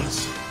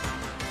 please.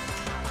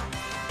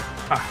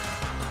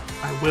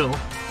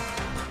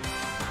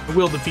 I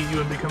will defeat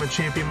you and become a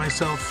champion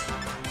myself.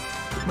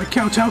 With my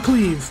Kowtow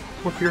Cleave!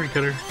 Or Fury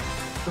Cutter.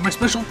 With my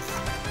special...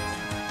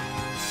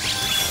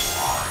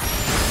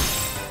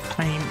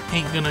 I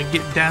ain't gonna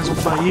get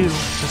dazzled by you,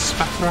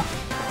 Spathra.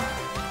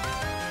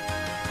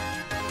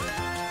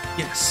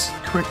 Yes,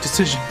 correct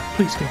decision.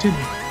 Please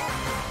continue.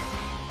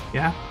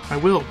 Yeah, I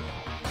will.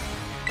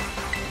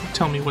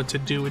 Tell me what to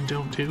do and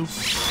don't do.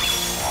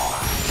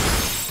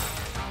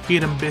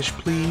 Get him, Bish,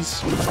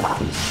 please.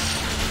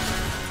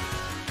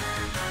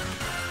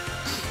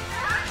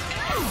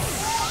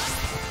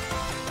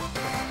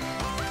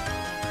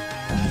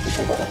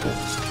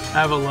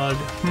 Avalugg.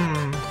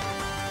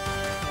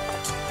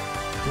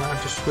 Do I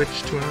have to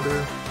switch to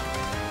another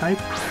type?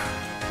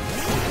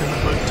 Can the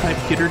bug type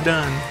get her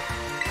done?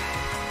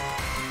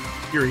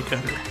 Fury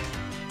Cutter.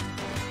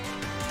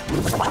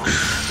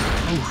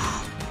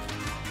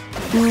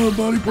 Oh,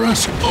 body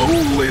press.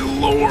 Holy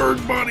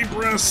Lord, body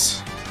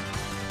press.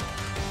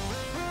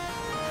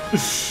 I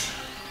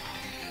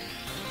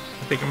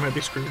think I might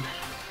be screwed.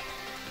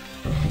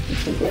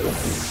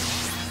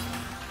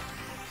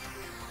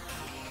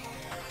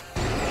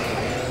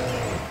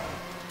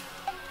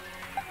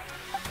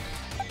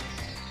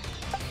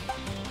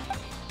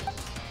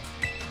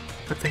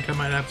 I think I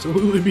might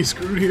absolutely be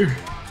screwed here.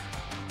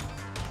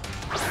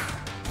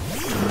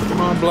 Come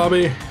on,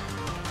 Blobby.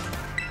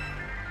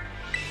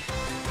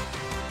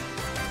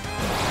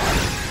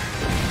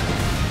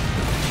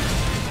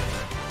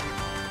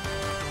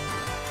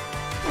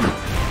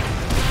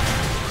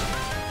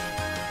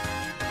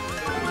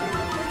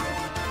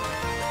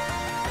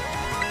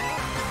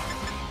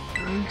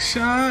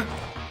 Shot.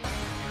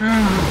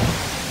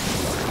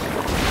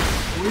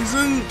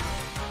 Poison?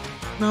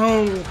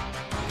 No.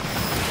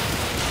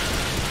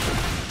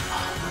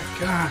 Oh my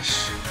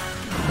gosh.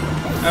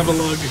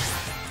 Avalug.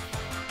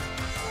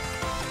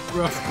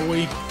 Rough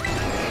boy.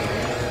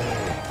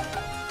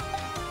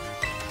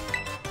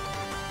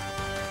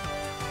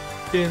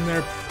 Get in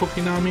there,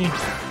 Pokinami.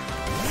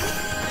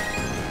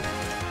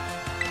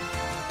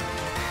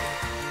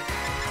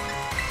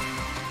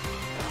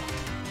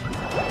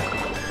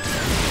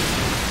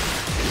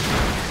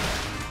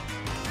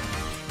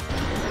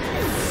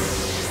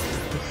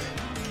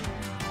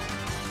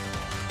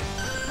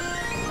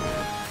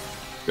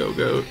 Go,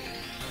 goat.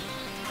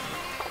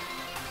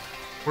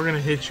 We're gonna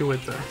hit you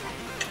with the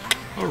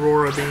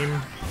Aurora Beam.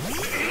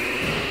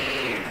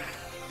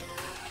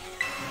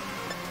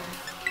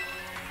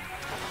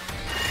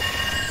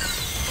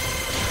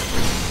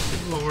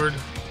 Good Lord.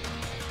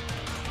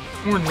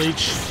 Horn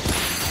Leech.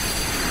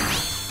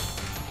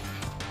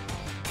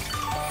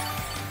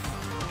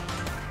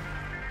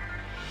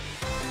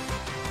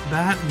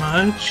 That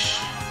much?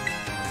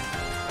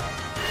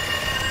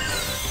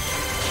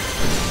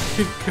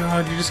 Good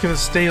God, you're just gonna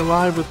stay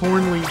alive with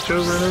Horn Leech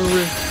over and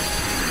over.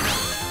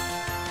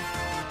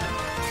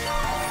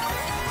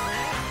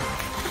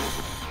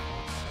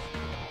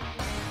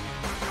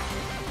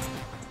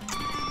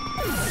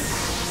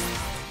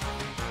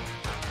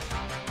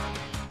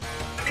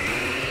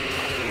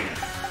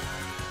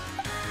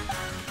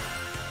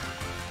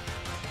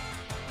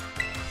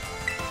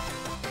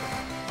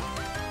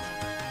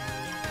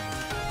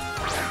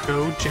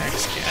 Go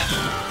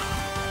Jackscat.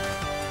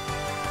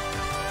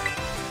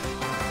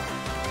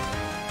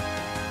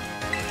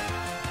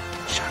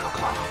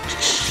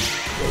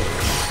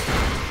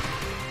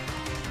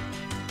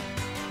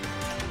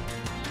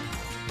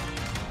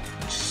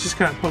 She's just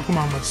got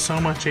Pokemon with so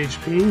much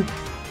HP.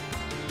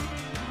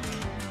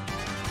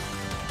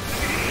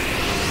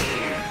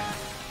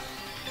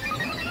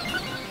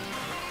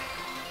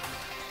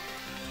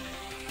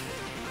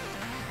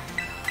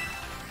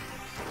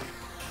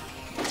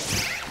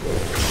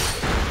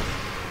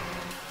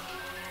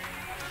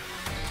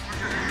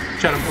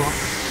 Shadow Claw.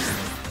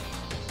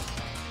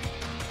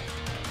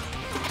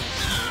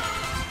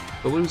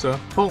 Veluza.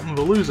 Fulton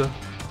Veluza.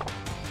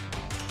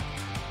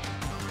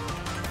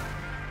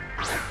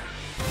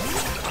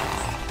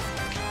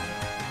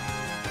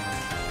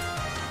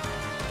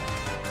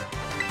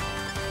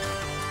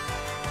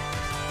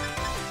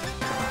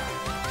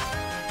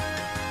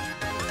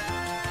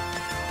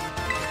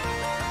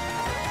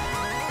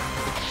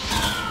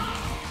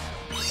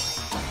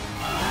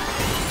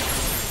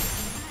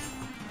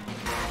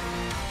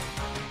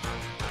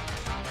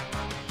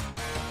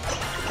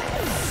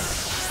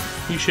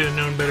 You should have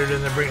known better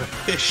than to bring a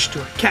fish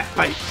to a cat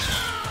fight.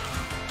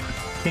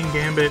 King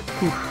Gambit.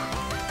 Oof.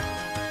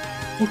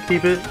 We'll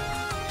keep it.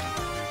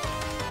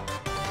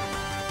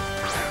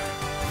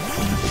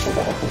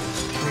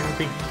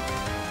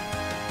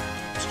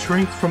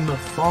 Strength from the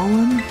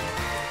Fallen?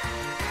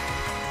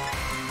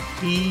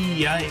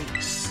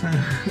 Yikes.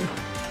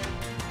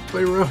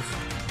 Play rough.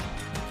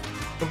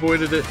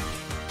 Avoided it.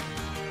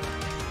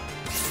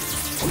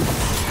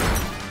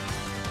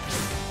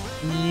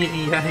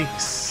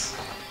 Yikes.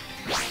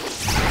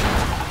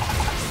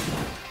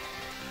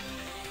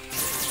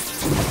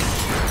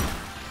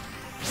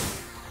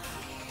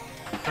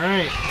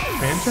 Alright,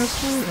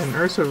 Manchester and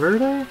Ursa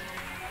Verde?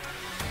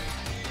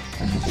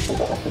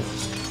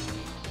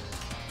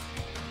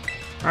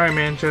 Alright,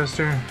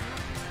 Manchester.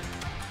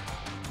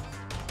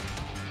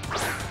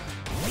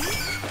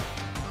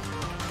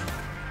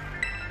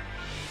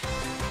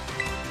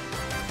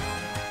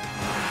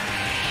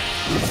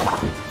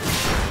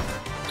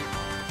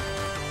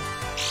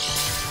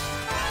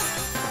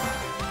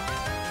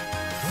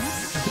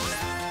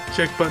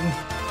 Check button.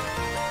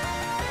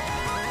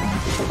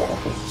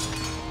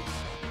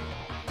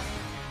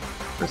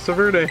 Ursa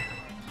Verde.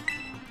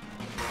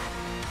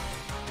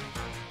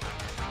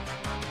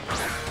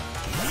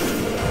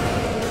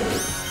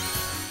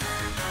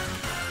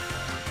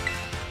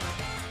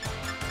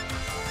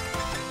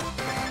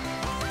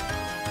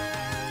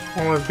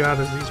 All I've got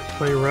is these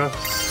play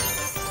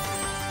roughs.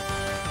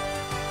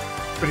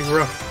 Pretty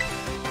rough.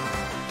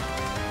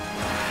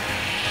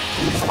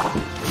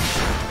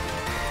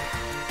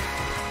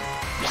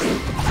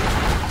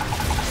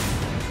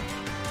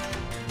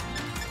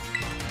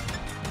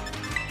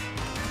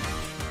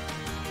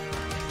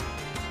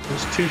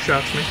 Just two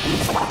shots me.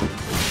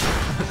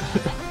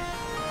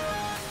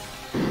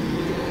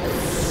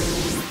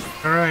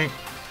 Alright.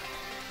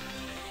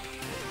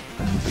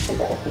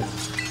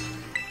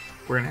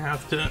 We're gonna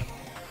have to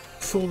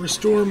full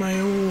restore my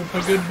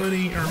good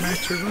buddy, or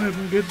max revive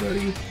my good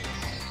buddy.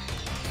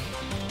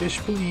 Fish,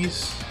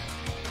 please.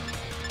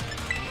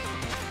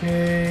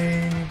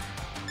 Okay.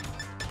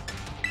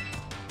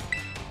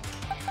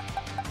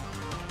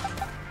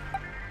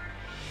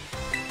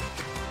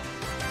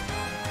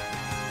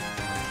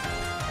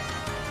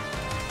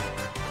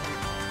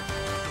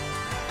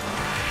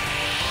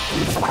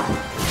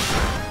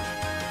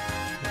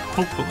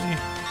 Hopefully.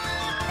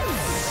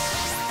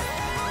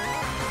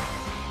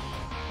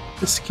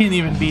 This can't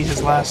even be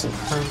his last,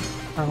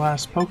 our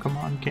last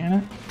Pokemon, can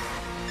it?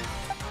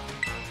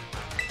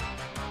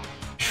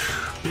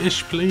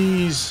 Fish,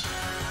 please.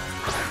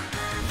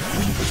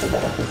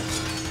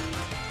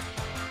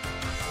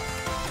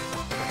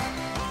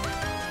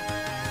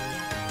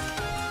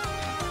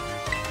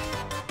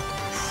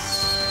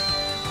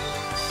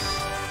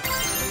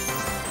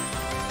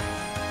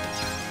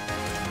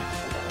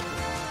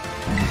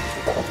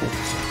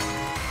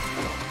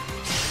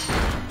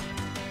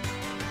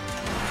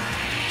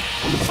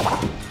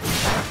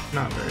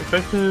 Not very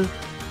effective.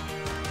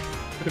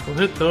 Critical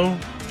hit though.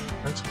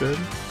 That's good.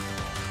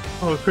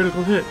 Oh, a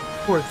critical hit.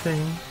 Poor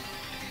thing.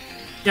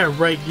 Yeah,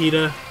 right,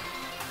 Gita.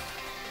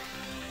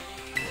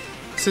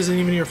 This isn't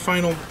even your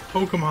final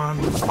Pokemon.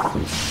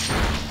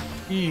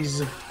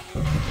 Jeez.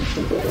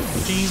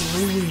 Jeez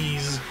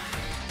Louise.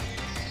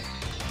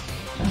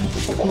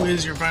 Who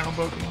is your final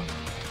Pokemon?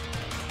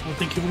 I don't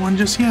think you've won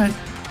just yet.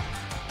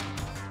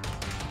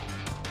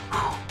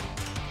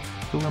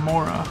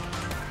 Glimmora.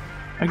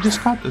 I just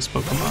caught this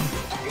Pokemon.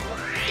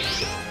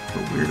 The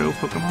weirdo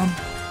Pokemon.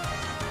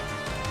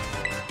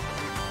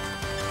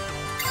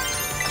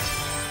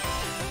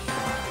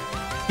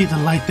 Be the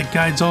light that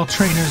guides all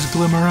trainers,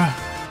 Glimmora.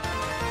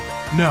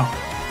 No.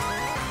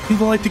 Be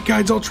the light that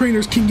guides all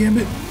trainers,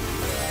 Kingambit.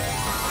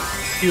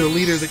 Be the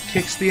leader that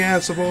kicks the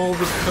ass of all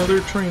the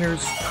other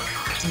trainers,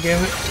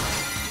 Kingambit.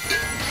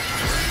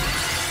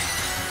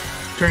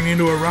 Turn you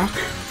into a rock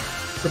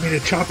for me to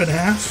chop in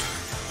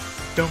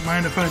half? Don't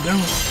mind if I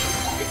don't.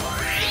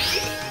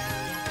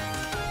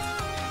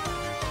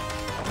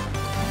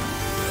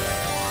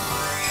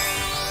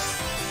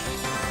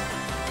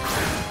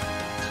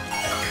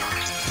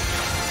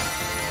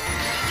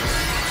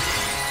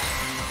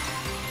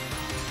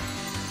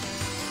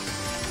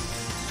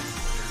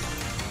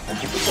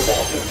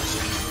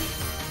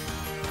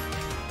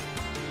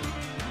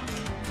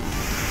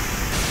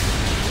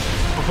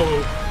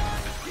 Oh,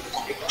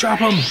 chop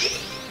him!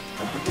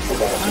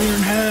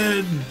 Iron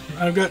Head!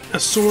 I've got a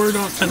sword,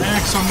 an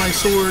axe on my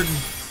sword.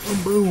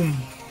 Boom, boom.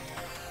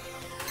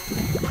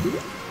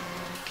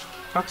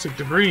 Toxic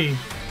debris.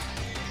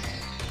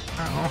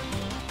 Uh-oh.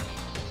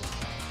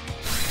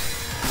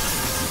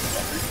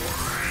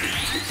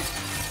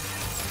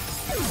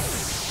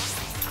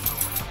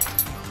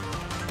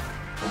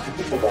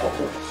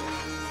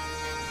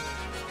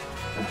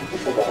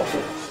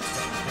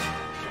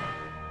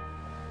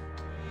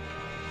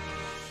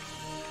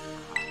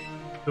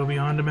 Go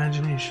beyond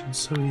imagination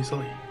so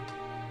easily.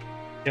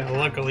 Yeah,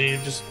 luckily you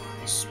just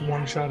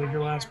one-shotted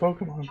your last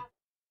Pokemon.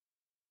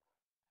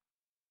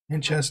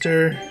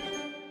 Manchester,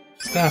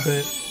 stop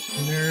it,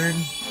 nerd.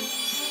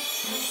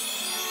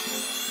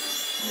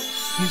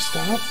 You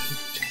stop?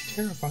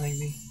 You're terrifying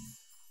me.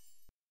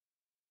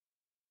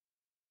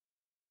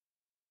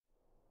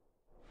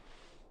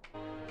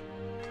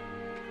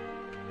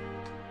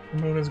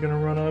 Ramona's gonna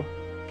run up.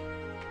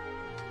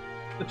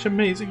 Such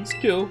amazing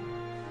skill.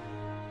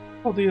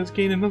 Paldea's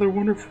gained another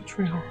wonderful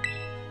trainer.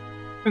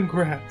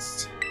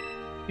 Congrats,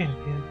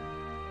 champion.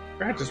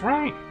 Congrats is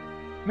right.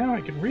 Now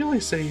I can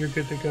really say you're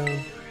good to go.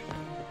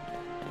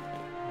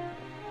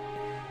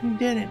 You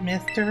did it,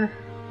 mister.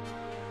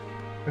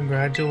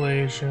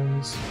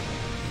 Congratulations.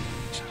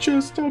 It's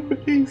just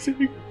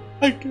amazing.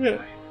 I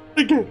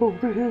can't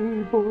hold it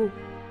anymore.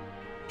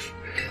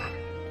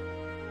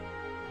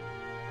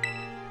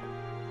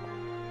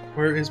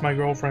 Where is my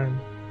girlfriend?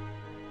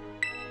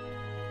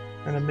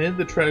 And amid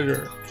the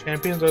treasure,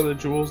 champions are the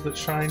jewels that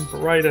shine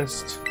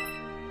brightest.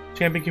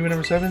 Champion Keeper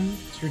number 7,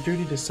 it's your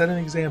duty to set an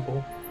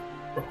example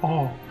for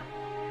all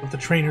of the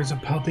trainers of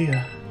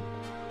Paldea.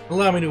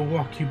 Allow me to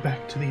walk you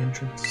back to the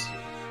entrance.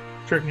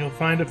 Certain you'll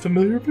find a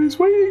familiar face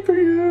waiting for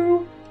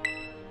you.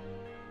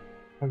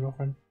 My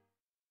girlfriend.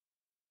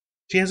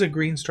 She has a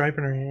green stripe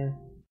in her hair.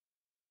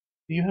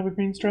 Do you have a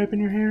green stripe in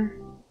your hair?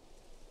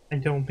 I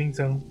don't think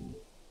so.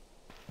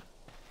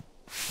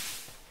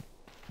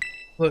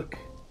 Look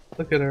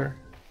at her.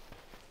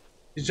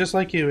 She's just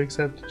like you,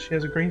 except she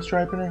has a green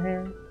stripe in her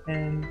hair,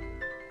 and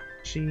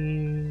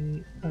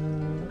she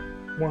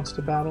wants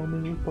to battle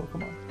me with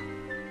Pokemon.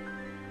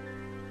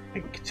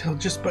 I can tell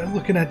just by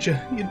looking at you.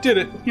 You did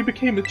it! You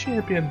became a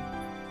champion!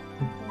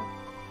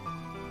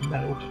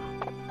 No.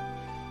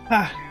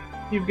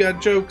 Ha! You've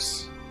got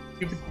jokes.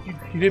 You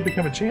did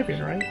become a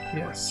champion, right?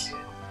 Yes.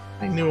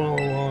 I knew all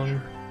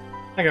along.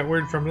 I got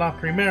word from La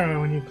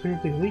Primera when you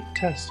cleared the elite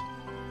test.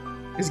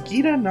 Is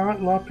Gita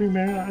not La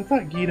Primera? I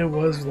thought Gita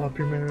was La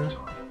Primera.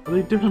 Are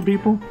they different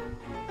people?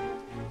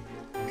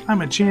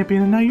 I'm a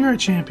champion and now you're a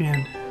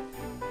champion.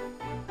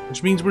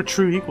 Which means we're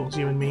true equals,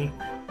 you and me.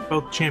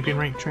 Both champion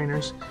ranked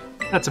trainers.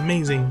 That's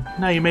amazing.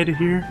 Now you made it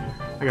here.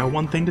 I got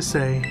one thing to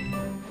say.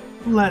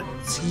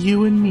 Let's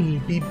you and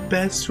me be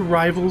best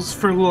rivals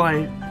for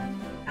life.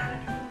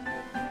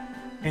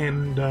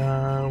 And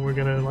we're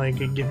gonna like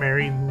get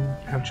married and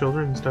have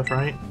children and stuff,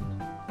 right?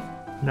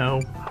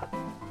 No.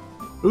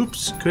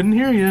 Oops, couldn't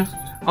hear you.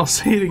 I'll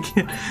say it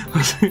again.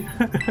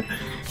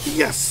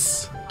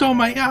 Yes!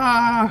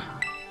 Domaya!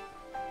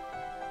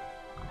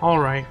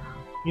 Alright.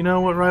 You know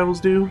what rivals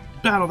do?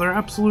 Battle their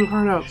absolute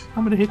heart out.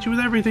 I'm gonna hit you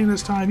with everything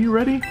this time. You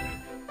ready?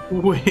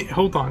 Wait,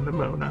 hold on,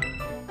 Nemona.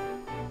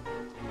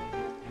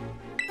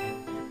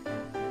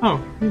 Oh,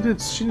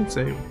 she did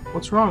say,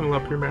 what's wrong, La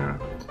Primera?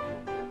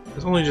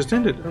 It's only just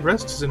ended. A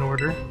rest is in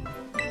order.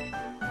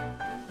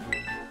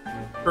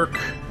 Irk.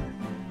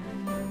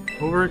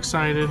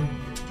 Overexcited.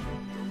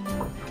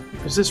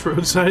 Is this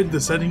roadside the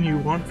setting you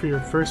want for your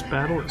first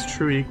battle as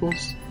true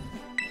equals?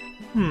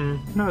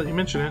 Now that you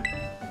mention it.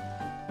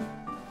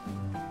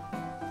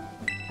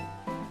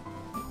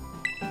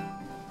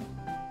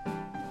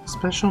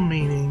 Special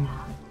meaning.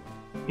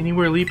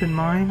 Anywhere leap in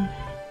mind?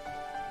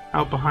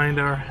 Out behind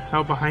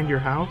your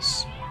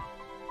house?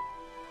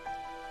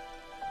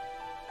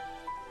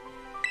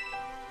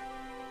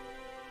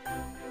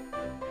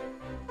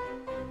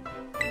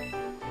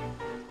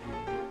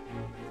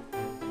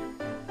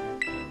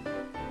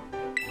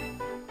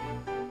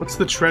 What's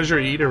the treasure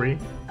eatery?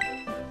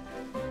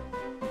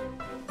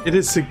 It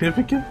is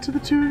significant to the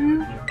two of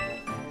you?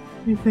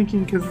 You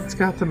thinking because it's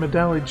got the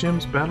Medali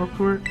Jim's battle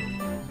court?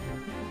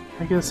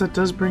 I guess that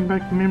does bring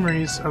back the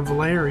memories of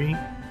Larry.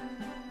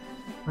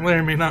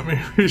 Larry may not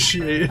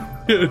appreciate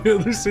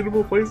other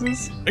suitable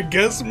places. I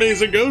guess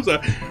Mesa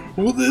Goza.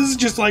 Well, this is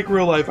just like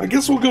real life. I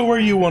guess we'll go where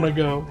you want to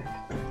go.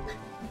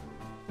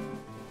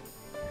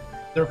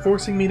 They're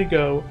forcing me to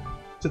go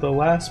to the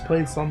last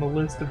place on the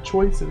list of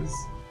choices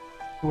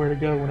where to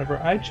go whenever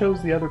I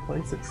chose the other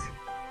places.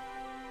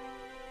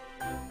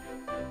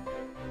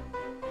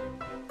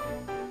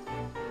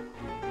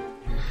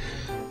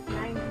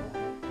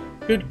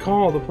 Good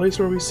call, the place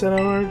where we set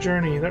out our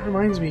journey. That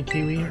reminds me,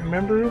 Kiwi,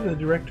 remember the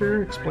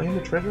director explained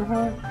the treasure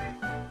hunt?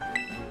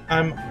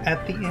 I'm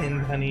at the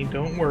end, honey,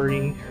 don't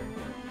worry.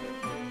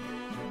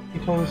 He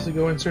told us to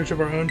go in search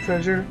of our own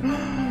treasure.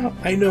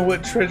 I know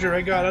what treasure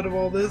I got out of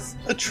all this.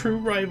 A true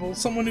rival,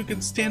 someone who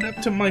can stand up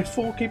to my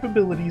full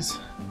capabilities.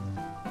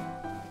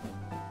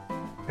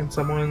 And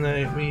someone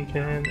that we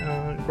can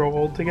grow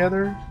old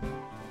together.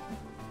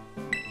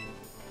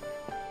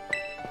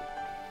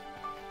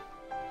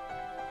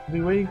 I'll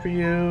be waiting for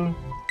you.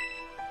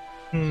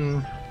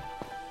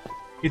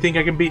 You think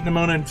I can beat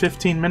Nemona in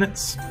 15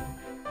 minutes?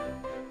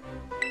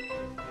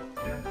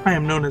 I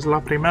am known as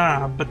La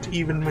Primera, but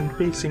even when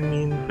facing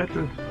me in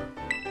battle,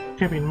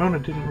 Champion Mona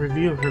didn't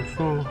reveal her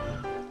full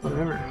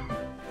whatever.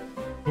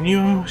 And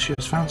you, she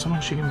has found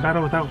someone she can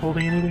battle without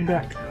holding anything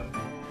back.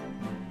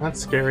 That's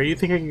scary. You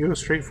think I can go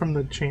straight from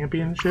the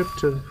championship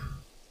to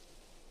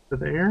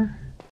there?